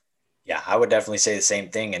 Yeah, I would definitely say the same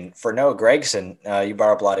thing. And for Noah Gragson, you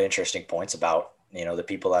brought up a lot of interesting points about, the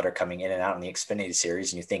people that are coming in and out in the Xfinity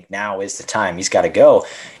Series, and you think now is the time he's got to go.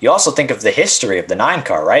 You also think of the history of the 9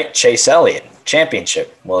 car, right? Chase Elliott,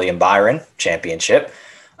 championship. William Byron, championship.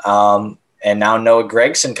 And now Noah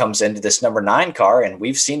Gragson comes into this number 9 car, and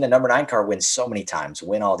we've seen the number 9 car win so many times,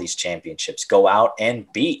 win all these championships, go out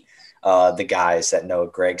and beat the guys that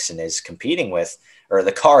Noah Gragson is competing with, or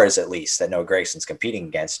the cars at least that Noah Gragson's competing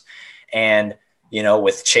against. And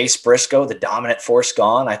with Chase Briscoe, the dominant force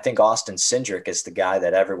gone, I think Austin Cindric is the guy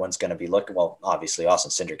that everyone's going to be looking. Well, obviously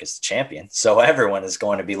Austin Cindric is the champion, so everyone is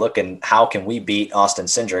going to be looking, how can we beat Austin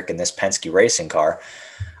Cindric in this Penske racing car?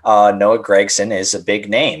 Noah Gragson is a big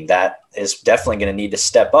name that is definitely going to need to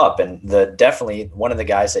step up. And definitely one of the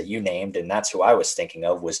guys that you named, and that's who I was thinking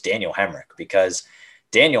of, was Daniel Hemric, because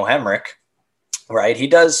Daniel Hemric, right, he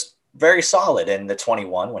does very solid in the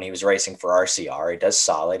 21 when he was racing for RCR. He does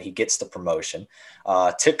solid. He gets the promotion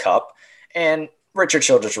to Cup, and Richard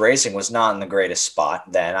Childress Racing was not in the greatest spot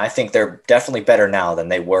then. I think they're definitely better now than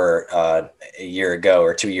they were a year ago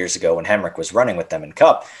or 2 years ago when Hemric was running with them in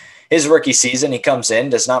Cup. His rookie season, he comes in,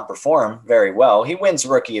 does not perform very well. He wins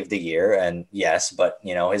Rookie of the Year, and yes, but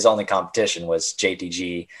his only competition was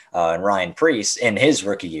JTG and Ryan Preece in his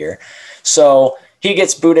rookie year. So he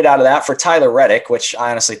gets booted out of that for Tyler Reddick, which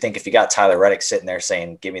I honestly think if you got Tyler Reddick sitting there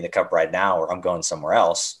saying, give me the Cup ride now or I'm going somewhere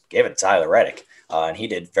else, give it to Tyler Reddick. And he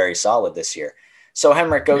did very solid this year. So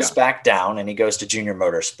Hemric goes back down and he goes to Junior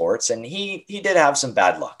Motorsports, and he did have some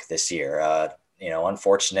bad luck this year.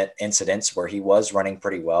 Unfortunate incidents where he was running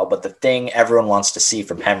pretty well. But the thing everyone wants to see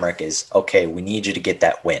from Hemric is, okay, we need you to get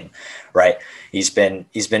that win, right? He's been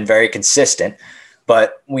very consistent,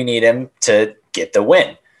 but we need him to get the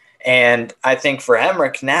win. And I think for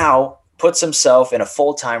Hemric now puts himself in a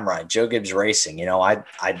full-time ride. Joe Gibbs Racing,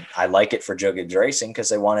 I like it for Joe Gibbs Racing because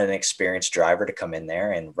they wanted an experienced driver to come in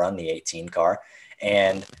there and run the 18 car.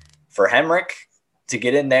 And for Hemric to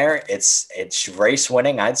get in there, it's race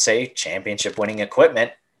winning, I'd say championship winning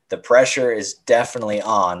equipment. The pressure is definitely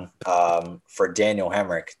on for Daniel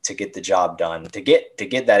Hemric to get the job done, to get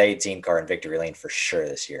that 18 car in victory lane for sure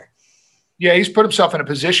this year. Yeah, he's put himself in a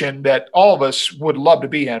position that all of us would love to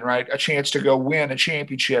be in, right? A chance to go win a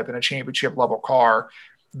championship in a championship level car.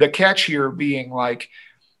 The catch here being like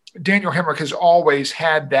Daniel Hemric has always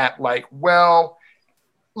had that, like, well,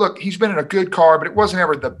 look, he's been in a good car, but it wasn't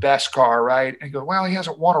ever the best car, right? And you go, well, he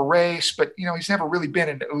hasn't won a race, but he's never really been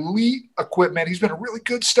in elite equipment. He's been in really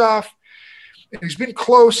good stuff. And he's been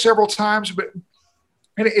close several times, but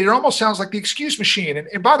it almost sounds like the excuse machine.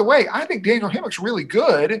 And by the way, I think Daniel Hemric's really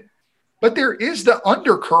good. But there is the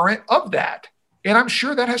undercurrent of that. And I'm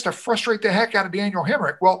sure that has to frustrate the heck out of Daniel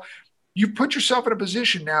Hemric. Well, you've put yourself in a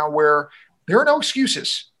position now where there are no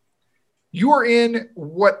excuses. You are in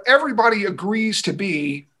what everybody agrees to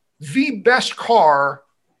be the best car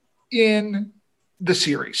in the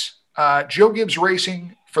series. Joe Gibbs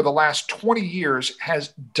Racing for the last 20 years has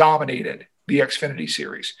dominated the Xfinity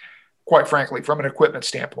Series. Quite frankly, from an equipment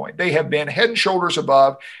standpoint, they have been head and shoulders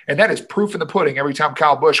above, and that is proof in the pudding every time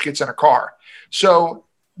Kyle Busch gets in a car. So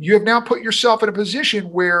you have now put yourself in a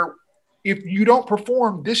position where if you don't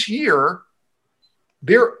perform this year,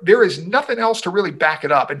 there is nothing else to really back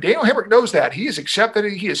it up. And Daniel Hemric knows that. He has accepted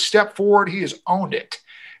it. He has stepped forward. He has owned it.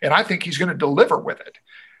 And I think he's going to deliver with it.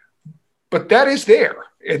 But that is there,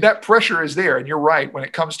 and that pressure is there. And you're right, when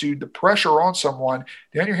it comes to the pressure on someone,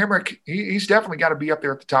 Daniel Hemric, he's definitely got to be up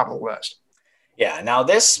there at the top of the list. Yeah, now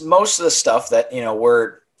most of the stuff that,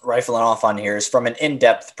 we're rifling off on here is from an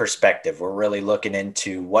in-depth perspective. We're really looking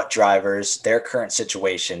into what drivers, their current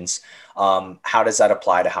situations, how does that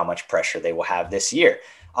apply to how much pressure they will have this year.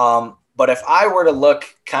 But if I were to look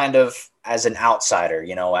kind of as an outsider,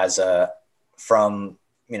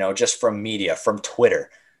 just from media, from Twitter,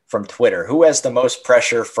 who has the most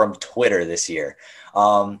pressure from Twitter this year?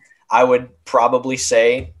 I would probably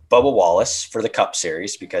say Bubba Wallace for the Cup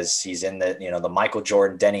Series because he's in the Michael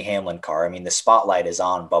Jordan, Denny Hamlin car. I mean, the spotlight is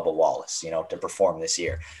on Bubba Wallace, to perform this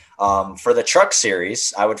year. For the Truck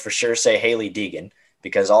Series, I would for sure say Hailie Deegan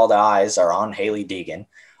because all the eyes are on Hailie Deegan.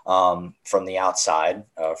 from the outside,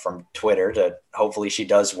 from Twitter, to hopefully she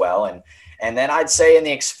does well. And then I'd say in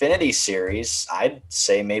the Xfinity series, I'd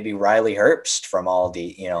say maybe Riley Herbst from all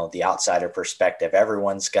the, the outsider perspective.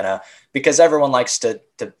 Because everyone likes to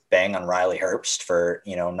bang on Riley Herbst for,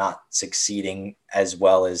 not succeeding as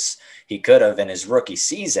well as he could have in his rookie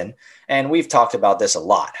season. And we've talked about this a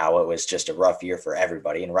lot, how it was just a rough year for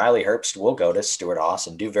everybody. And Riley Herbst will go to Stewart-Haas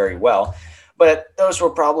and do very well. But those were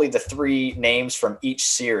probably the three names from each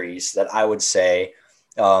series that I would say,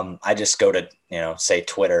 I just go to, say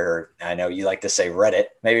Twitter, or I know you like to say Reddit,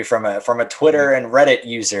 maybe from a Twitter and Reddit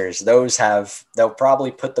users, they'll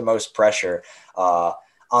probably put the most pressure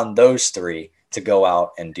on those three to go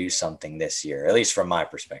out and do something this year, at least from my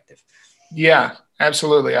perspective. Yeah,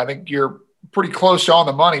 absolutely. I think you're pretty close to on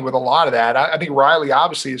the money with a lot of that. I think Riley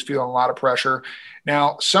obviously is feeling a lot of pressure.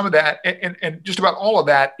 Now, some of that, and just about all of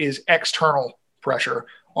that, is external pressure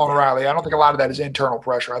on Riley. I don't think a lot of that is internal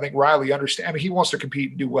pressure. I think Riley understands. I mean, he wants to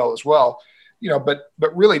compete and do well as well, but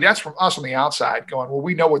really that's from us on the outside going, well,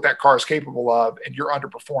 we know what that car is capable of and you're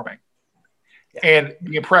underperforming. Yeah. And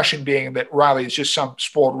the impression being that Riley is just some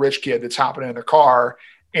spoiled rich kid that's hopping in the car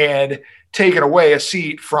and taking away a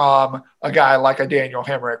seat from a guy like a Daniel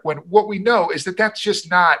Hemrick, when what we know is that that's just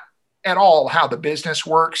not at all how the business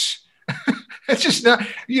works. It's just not,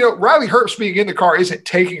 Riley Herbst being in the car isn't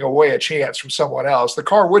taking away a chance from someone else. The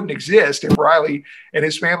car wouldn't exist if Riley and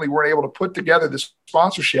his family weren't able to put together the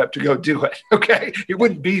sponsorship to go do it. Okay. It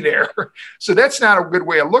wouldn't be there. So that's not a good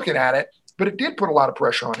way of looking at it, but it did put a lot of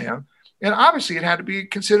pressure on him. And obviously it had to be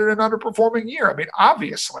considered an underperforming year. I mean,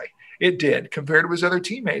 obviously it did compared to his other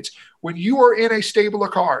teammates. When you are in a stable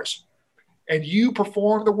of cars and you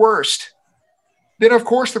perform the worst, then of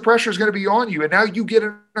course the pressure is going to be on you. And now you get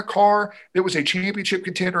in a car that was a championship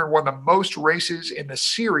contender and won the most races in the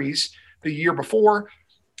series the year before.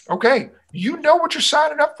 Okay, you know what you're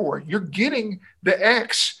signing up for. You're getting the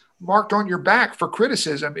X marked on your back for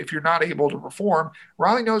criticism if you're not able to perform.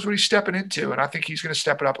 Riley knows what he's stepping into, and I think he's going to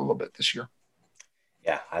step it up a little bit this year.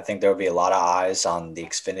 Yeah, I think there will be a lot of eyes on the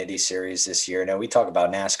Xfinity series this year. Now, we talk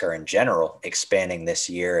about NASCAR in general expanding this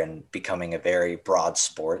year and becoming a very broad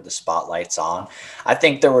sport. The spotlight's on. I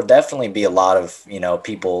think there will definitely be a lot of,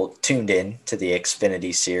 people tuned in to the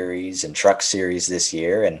Xfinity series and Truck series this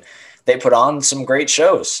year, and they put on some great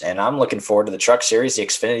shows. And I'm looking forward to the Truck series, the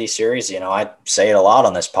Xfinity series. I say it a lot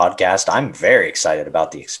on this podcast. I'm very excited about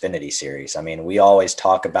the Xfinity series. I mean, we always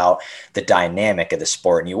talk about the dynamic of the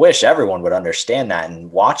sport, and you wish everyone would understand that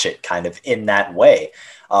and watch it kind of in that way.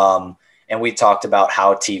 And we talked about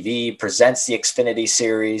how TV presents the Xfinity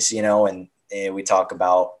series, and we talk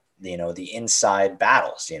about, the inside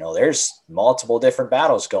battles. There's multiple different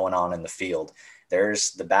battles going on in the field.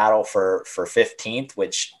 There's the battle for 15th,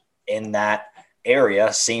 which in that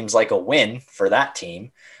area seems like a win for that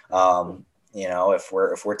team. If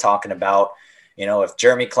we're talking about, if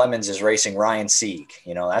Jeremy Clemens is racing Ryan Sieg,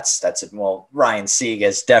 Ryan Sieg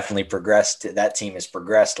has definitely progressed. That team has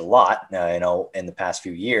progressed a lot, in the past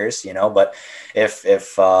few years, but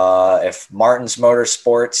if Martin's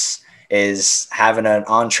Motorsports is having an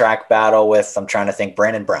on-track battle with, I'm trying to think,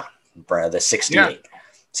 Brandon Brown, the 68. Yeah.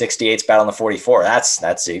 68's battle in the 44.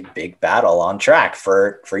 That's a big battle on track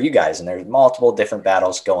for you guys. And there's multiple different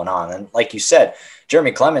battles going on. And like you said,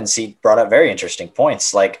 Jeremy Clemens, he brought up very interesting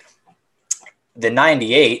points. Like the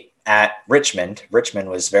 98 at Richmond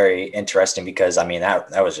was very interesting because,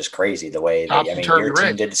 that was just crazy the way your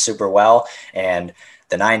team did super well. And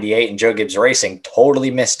the 98 and Joe Gibbs Racing totally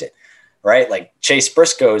missed it, right? Like Chase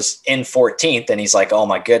Briscoe's in 14th and he's like, oh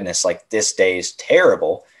my goodness, like this day is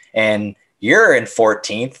terrible. And you're in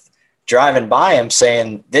 14th driving by him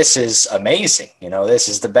saying, this is amazing. This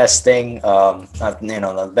is the best thing,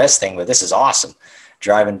 the best thing, but this is awesome.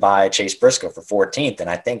 Driving by Chase Briscoe for 14th. And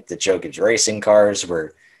I think the Joe Gibbs Racing cars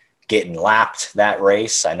were getting lapped that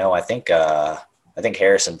race. I think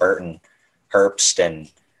Harrison Burton, Herbst, and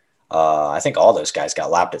I think all those guys got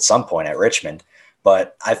lapped at some point at Richmond.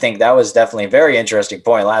 But I think that was definitely a very interesting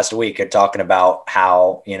point last week. You're talking about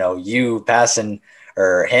how, you passing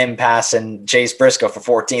or him passing Chase Briscoe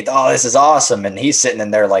for 14th. Oh, this is awesome. And he's sitting in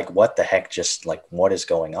there like, what the heck? Just like, what is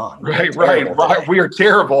going on? Right. We are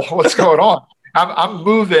terrible. What's going on? I'm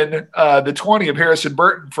moving the 20 of Harrison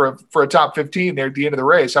Burton for a top 15 there at the end of the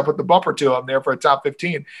race. I put the bumper to him there for a top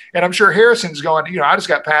 15. And I'm sure Harrison's going, I just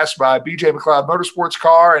got passed by BJ McLeod Motorsports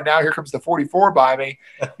car. And now here comes the 44 by me.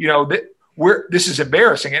 This is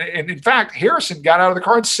embarrassing. And in fact, Harrison got out of the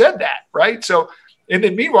car and said that, right? So, and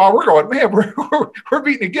then meanwhile, we're going, man, we're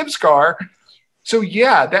beating a Gibbs car. So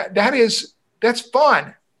yeah, that's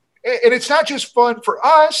fun. And it's not just fun for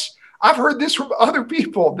us. I've heard this from other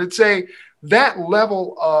people that say, that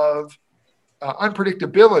level of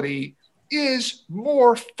unpredictability is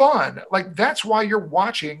more fun. Like, that's why you're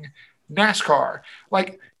watching NASCAR.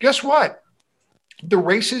 Like, guess what? The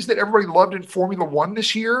races that everybody loved in Formula One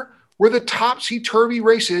this year were the topsy-turvy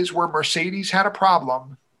races where Mercedes had a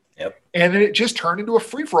problem. Yep. And then it just turned into a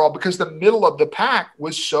free-for-all because the middle of the pack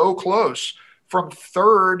was so close. From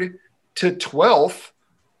 3rd to 12th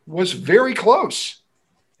was very close.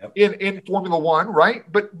 Yep. In Formula One, right?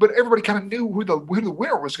 But everybody kind of knew who the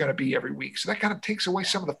winner was going to be every week. So that kind of takes away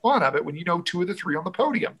some of the fun of it when you know 2 of the 3 on the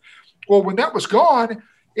podium. Well, when that was gone,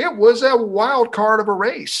 it was a wild card of a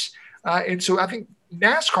race. And so I think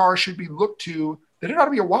NASCAR should be looked to that it ought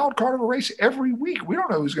to be a wild card of a race every week. We don't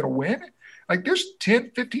know who's going to win. Like, there's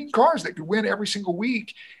 10, 15 cars that could win every single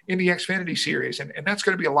week in the Xfinity Series. And that's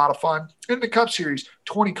going to be a lot of fun. In the Cup Series,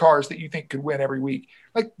 20 cars that you think could win every week.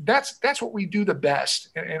 Like, that's what we do the best.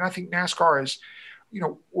 And I think NASCAR is,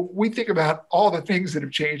 we think about all the things that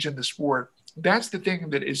have changed in the sport. That's the thing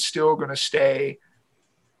that is still going to stay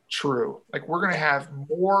true. Like, we're going to have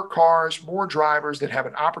more cars, more drivers that have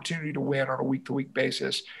an opportunity to win on a week-to-week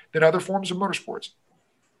basis than other forms of motorsports.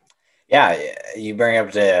 Yeah, you bring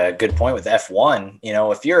up a good point with F1.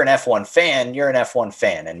 If you're an F1 fan, you're an F1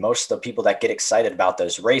 fan. And most of the people that get excited about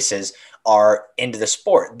those races are into the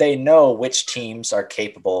sport. They know which teams are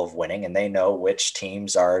capable of winning, and they know which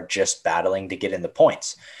teams are just battling to get in the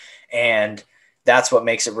points. And that's what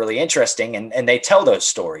makes it really interesting. And they tell those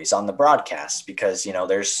stories on the broadcast because,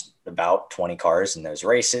 there's about 20 cars in those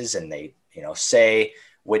races, and they, say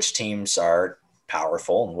which teams are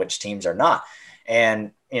powerful and which teams are not.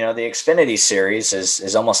 And, the Xfinity Series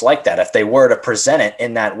is almost like that. If they were to present it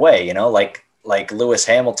in that way, like Lewis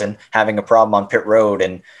Hamilton having a problem on pit road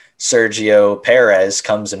and Sergio Perez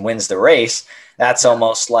comes and wins the race, that's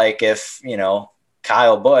almost like if,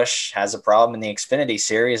 Kyle Busch has a problem in the Xfinity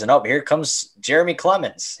Series and here comes Jeremy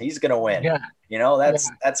Clements. He's going to win. Yeah.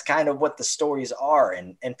 That's kind of what the stories are.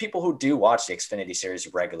 And people who do watch the Xfinity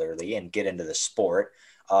Series regularly and get into the sport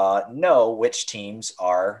know which teams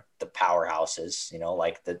are the powerhouses,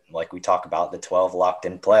 like we talk about the 12 locked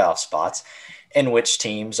in playoff spots, and which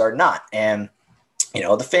teams are not. And,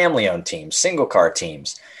 the family owned teams, single car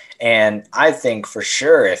teams. And I think for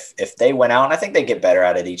sure if they went out, and I think they get better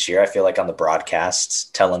at it each year, I feel like on the broadcasts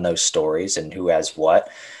telling those stories and who has what.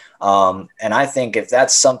 And I think if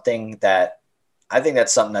that's something that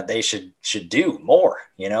they should do more,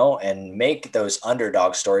 and make those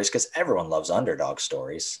underdog stories, because everyone loves underdog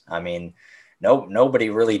stories. I mean,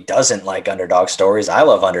 nobody really doesn't like underdog stories. I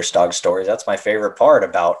love underdog stories. That's my favorite part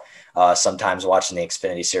about sometimes watching the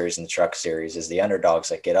Xfinity Series and the Truck Series is the underdogs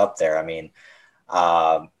that get up there. I mean,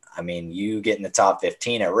 you get in the top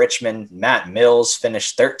 15 at Richmond. Matt Mills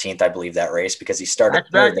finished 13th, I believe, that race because he started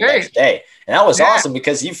third the next day. And that was awesome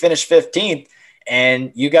because you finished 15th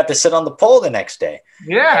and you got to sit on the pole the next day.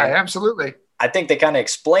 Yeah, absolutely. I think they kind of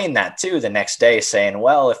explained that too the next day, saying,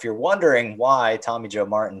 well, if you're wondering why Tommy Joe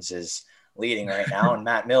Martins is leading right now and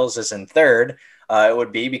Matt Mills is in third, it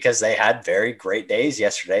would be because they had very great days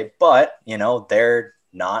yesterday, but they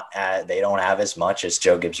don't have as much as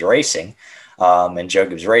Joe Gibbs Racing. And Joe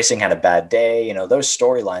Gibbs Racing had a bad day. Those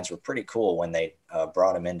storylines were pretty cool when they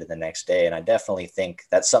brought him into the next day. And I definitely think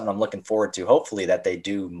that's something I'm looking forward to. Hopefully that they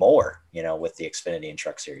do more, with the Xfinity and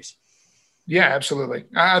Truck Series. Yeah, absolutely.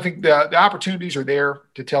 I think the opportunities are there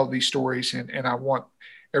to tell these stories, and I want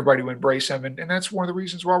everybody to embrace them. And that's one of the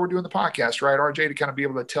reasons why we're doing the podcast, right, RJ, to kind of be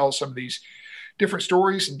able to tell some of these different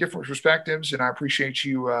stories and different perspectives. And I appreciate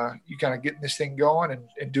you kind of getting this thing going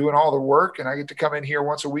and doing all the work. And I get to come in here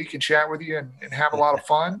once a week and chat with you and have a lot of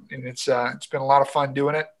fun. And it's been a lot of fun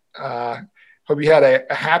doing it. Hope you had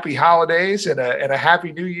a happy holidays and a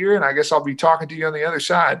happy new year. And I guess I'll be talking to you on the other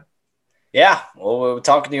side. Yeah, well, we'll be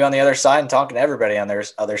talking to you on the other side and talking to everybody on their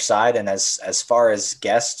other side. And as far as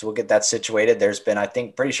guests, we'll get that situated. There's been, I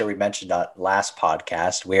think, pretty sure we mentioned that last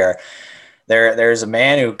podcast where there's a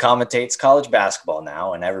man who commentates college basketball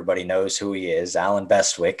now, and everybody knows who he is, Alan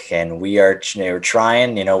Bestwick. And we're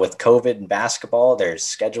trying, with COVID and basketball, their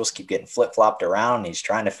schedules keep getting flip-flopped around. He's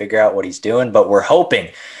trying to figure out what he's doing, but we're hoping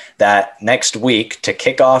that next week to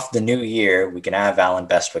kick off the new year, we can have Alan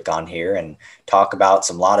Bestwick on here and talk about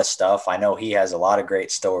a lot of stuff. I know he has a lot of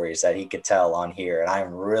great stories that he could tell on here, and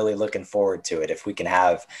I'm really looking forward to it. If we can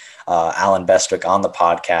have Alan Bestwick on the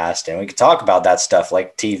podcast and we can talk about that stuff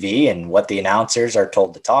like TV and what the announcers are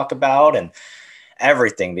told to talk about and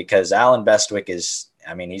everything, because Alan Bestwick is,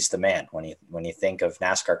 he's the man. When you think of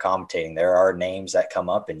NASCAR commentating, there are names that come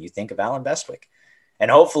up and you think of Alan Bestwick. And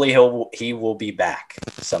hopefully he will be back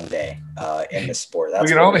someday in the sport. That's we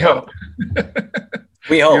can only hope.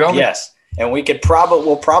 We hope, yes. And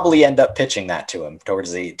we'll probably end up pitching that to him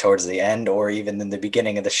towards the end, or even in the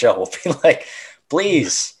beginning of the show. We'll be like,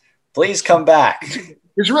 please come back.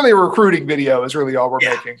 It's really a recruiting video is really all we're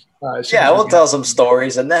making. We'll tell some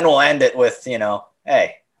stories, and then we'll end it with,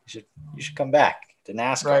 hey, you should come back to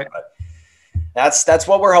NASCAR. Right. But that's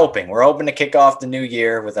what we're hoping. We're hoping to kick off the new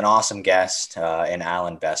year with an awesome guest in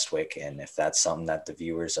Alan Bestwick. And if that's something that the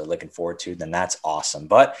viewers are looking forward to, then that's awesome.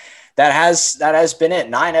 But that has been it.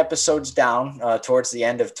 9 episodes down towards the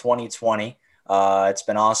end of 2020. It's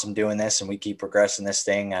been awesome doing this, and we keep progressing this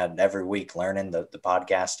thing every week, learning the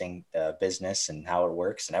podcasting business and how it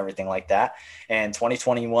works and everything like that. And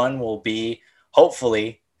 2021 will be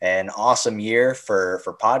hopefully an awesome year for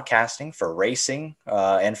podcasting, for racing,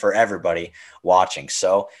 and for everybody watching.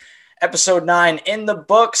 So episode 9 in the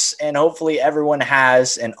books, and hopefully everyone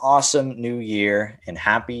has an awesome new year and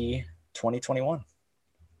happy 2021.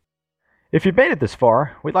 If you made it this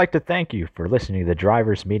far, we'd like to thank you for listening to the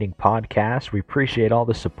Drivers Meeting Podcast. We appreciate all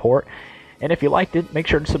the support. And if you liked it, make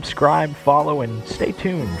sure to subscribe, follow, and stay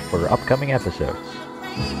tuned for upcoming episodes.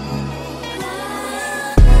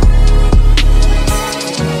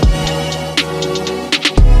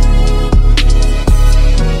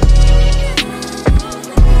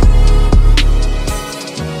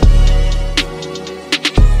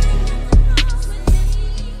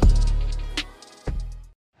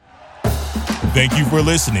 Thank you for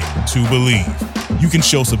listening to Believe. You can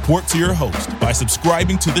show support to your host by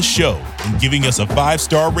subscribing to the show and giving us a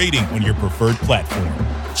 5-star rating on your preferred platform.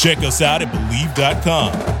 Check us out at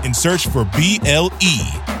Believe.com and search for BLEAV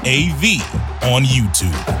on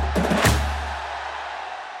YouTube.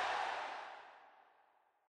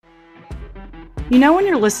 You know when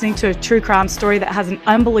you're listening to a true crime story that has an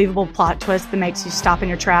unbelievable plot twist that makes you stop in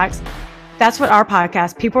your tracks? That's what our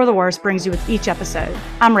podcast, People Are the Worst, brings you with each episode.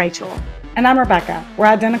 I'm Rachel. And I'm Rebecca. We're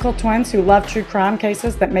identical twins who love true crime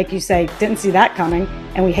cases that make you say, didn't see that coming,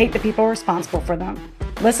 and we hate the people responsible for them.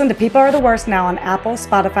 Listen to People Are the Worst now on Apple,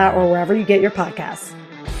 Spotify, or wherever you get your podcasts.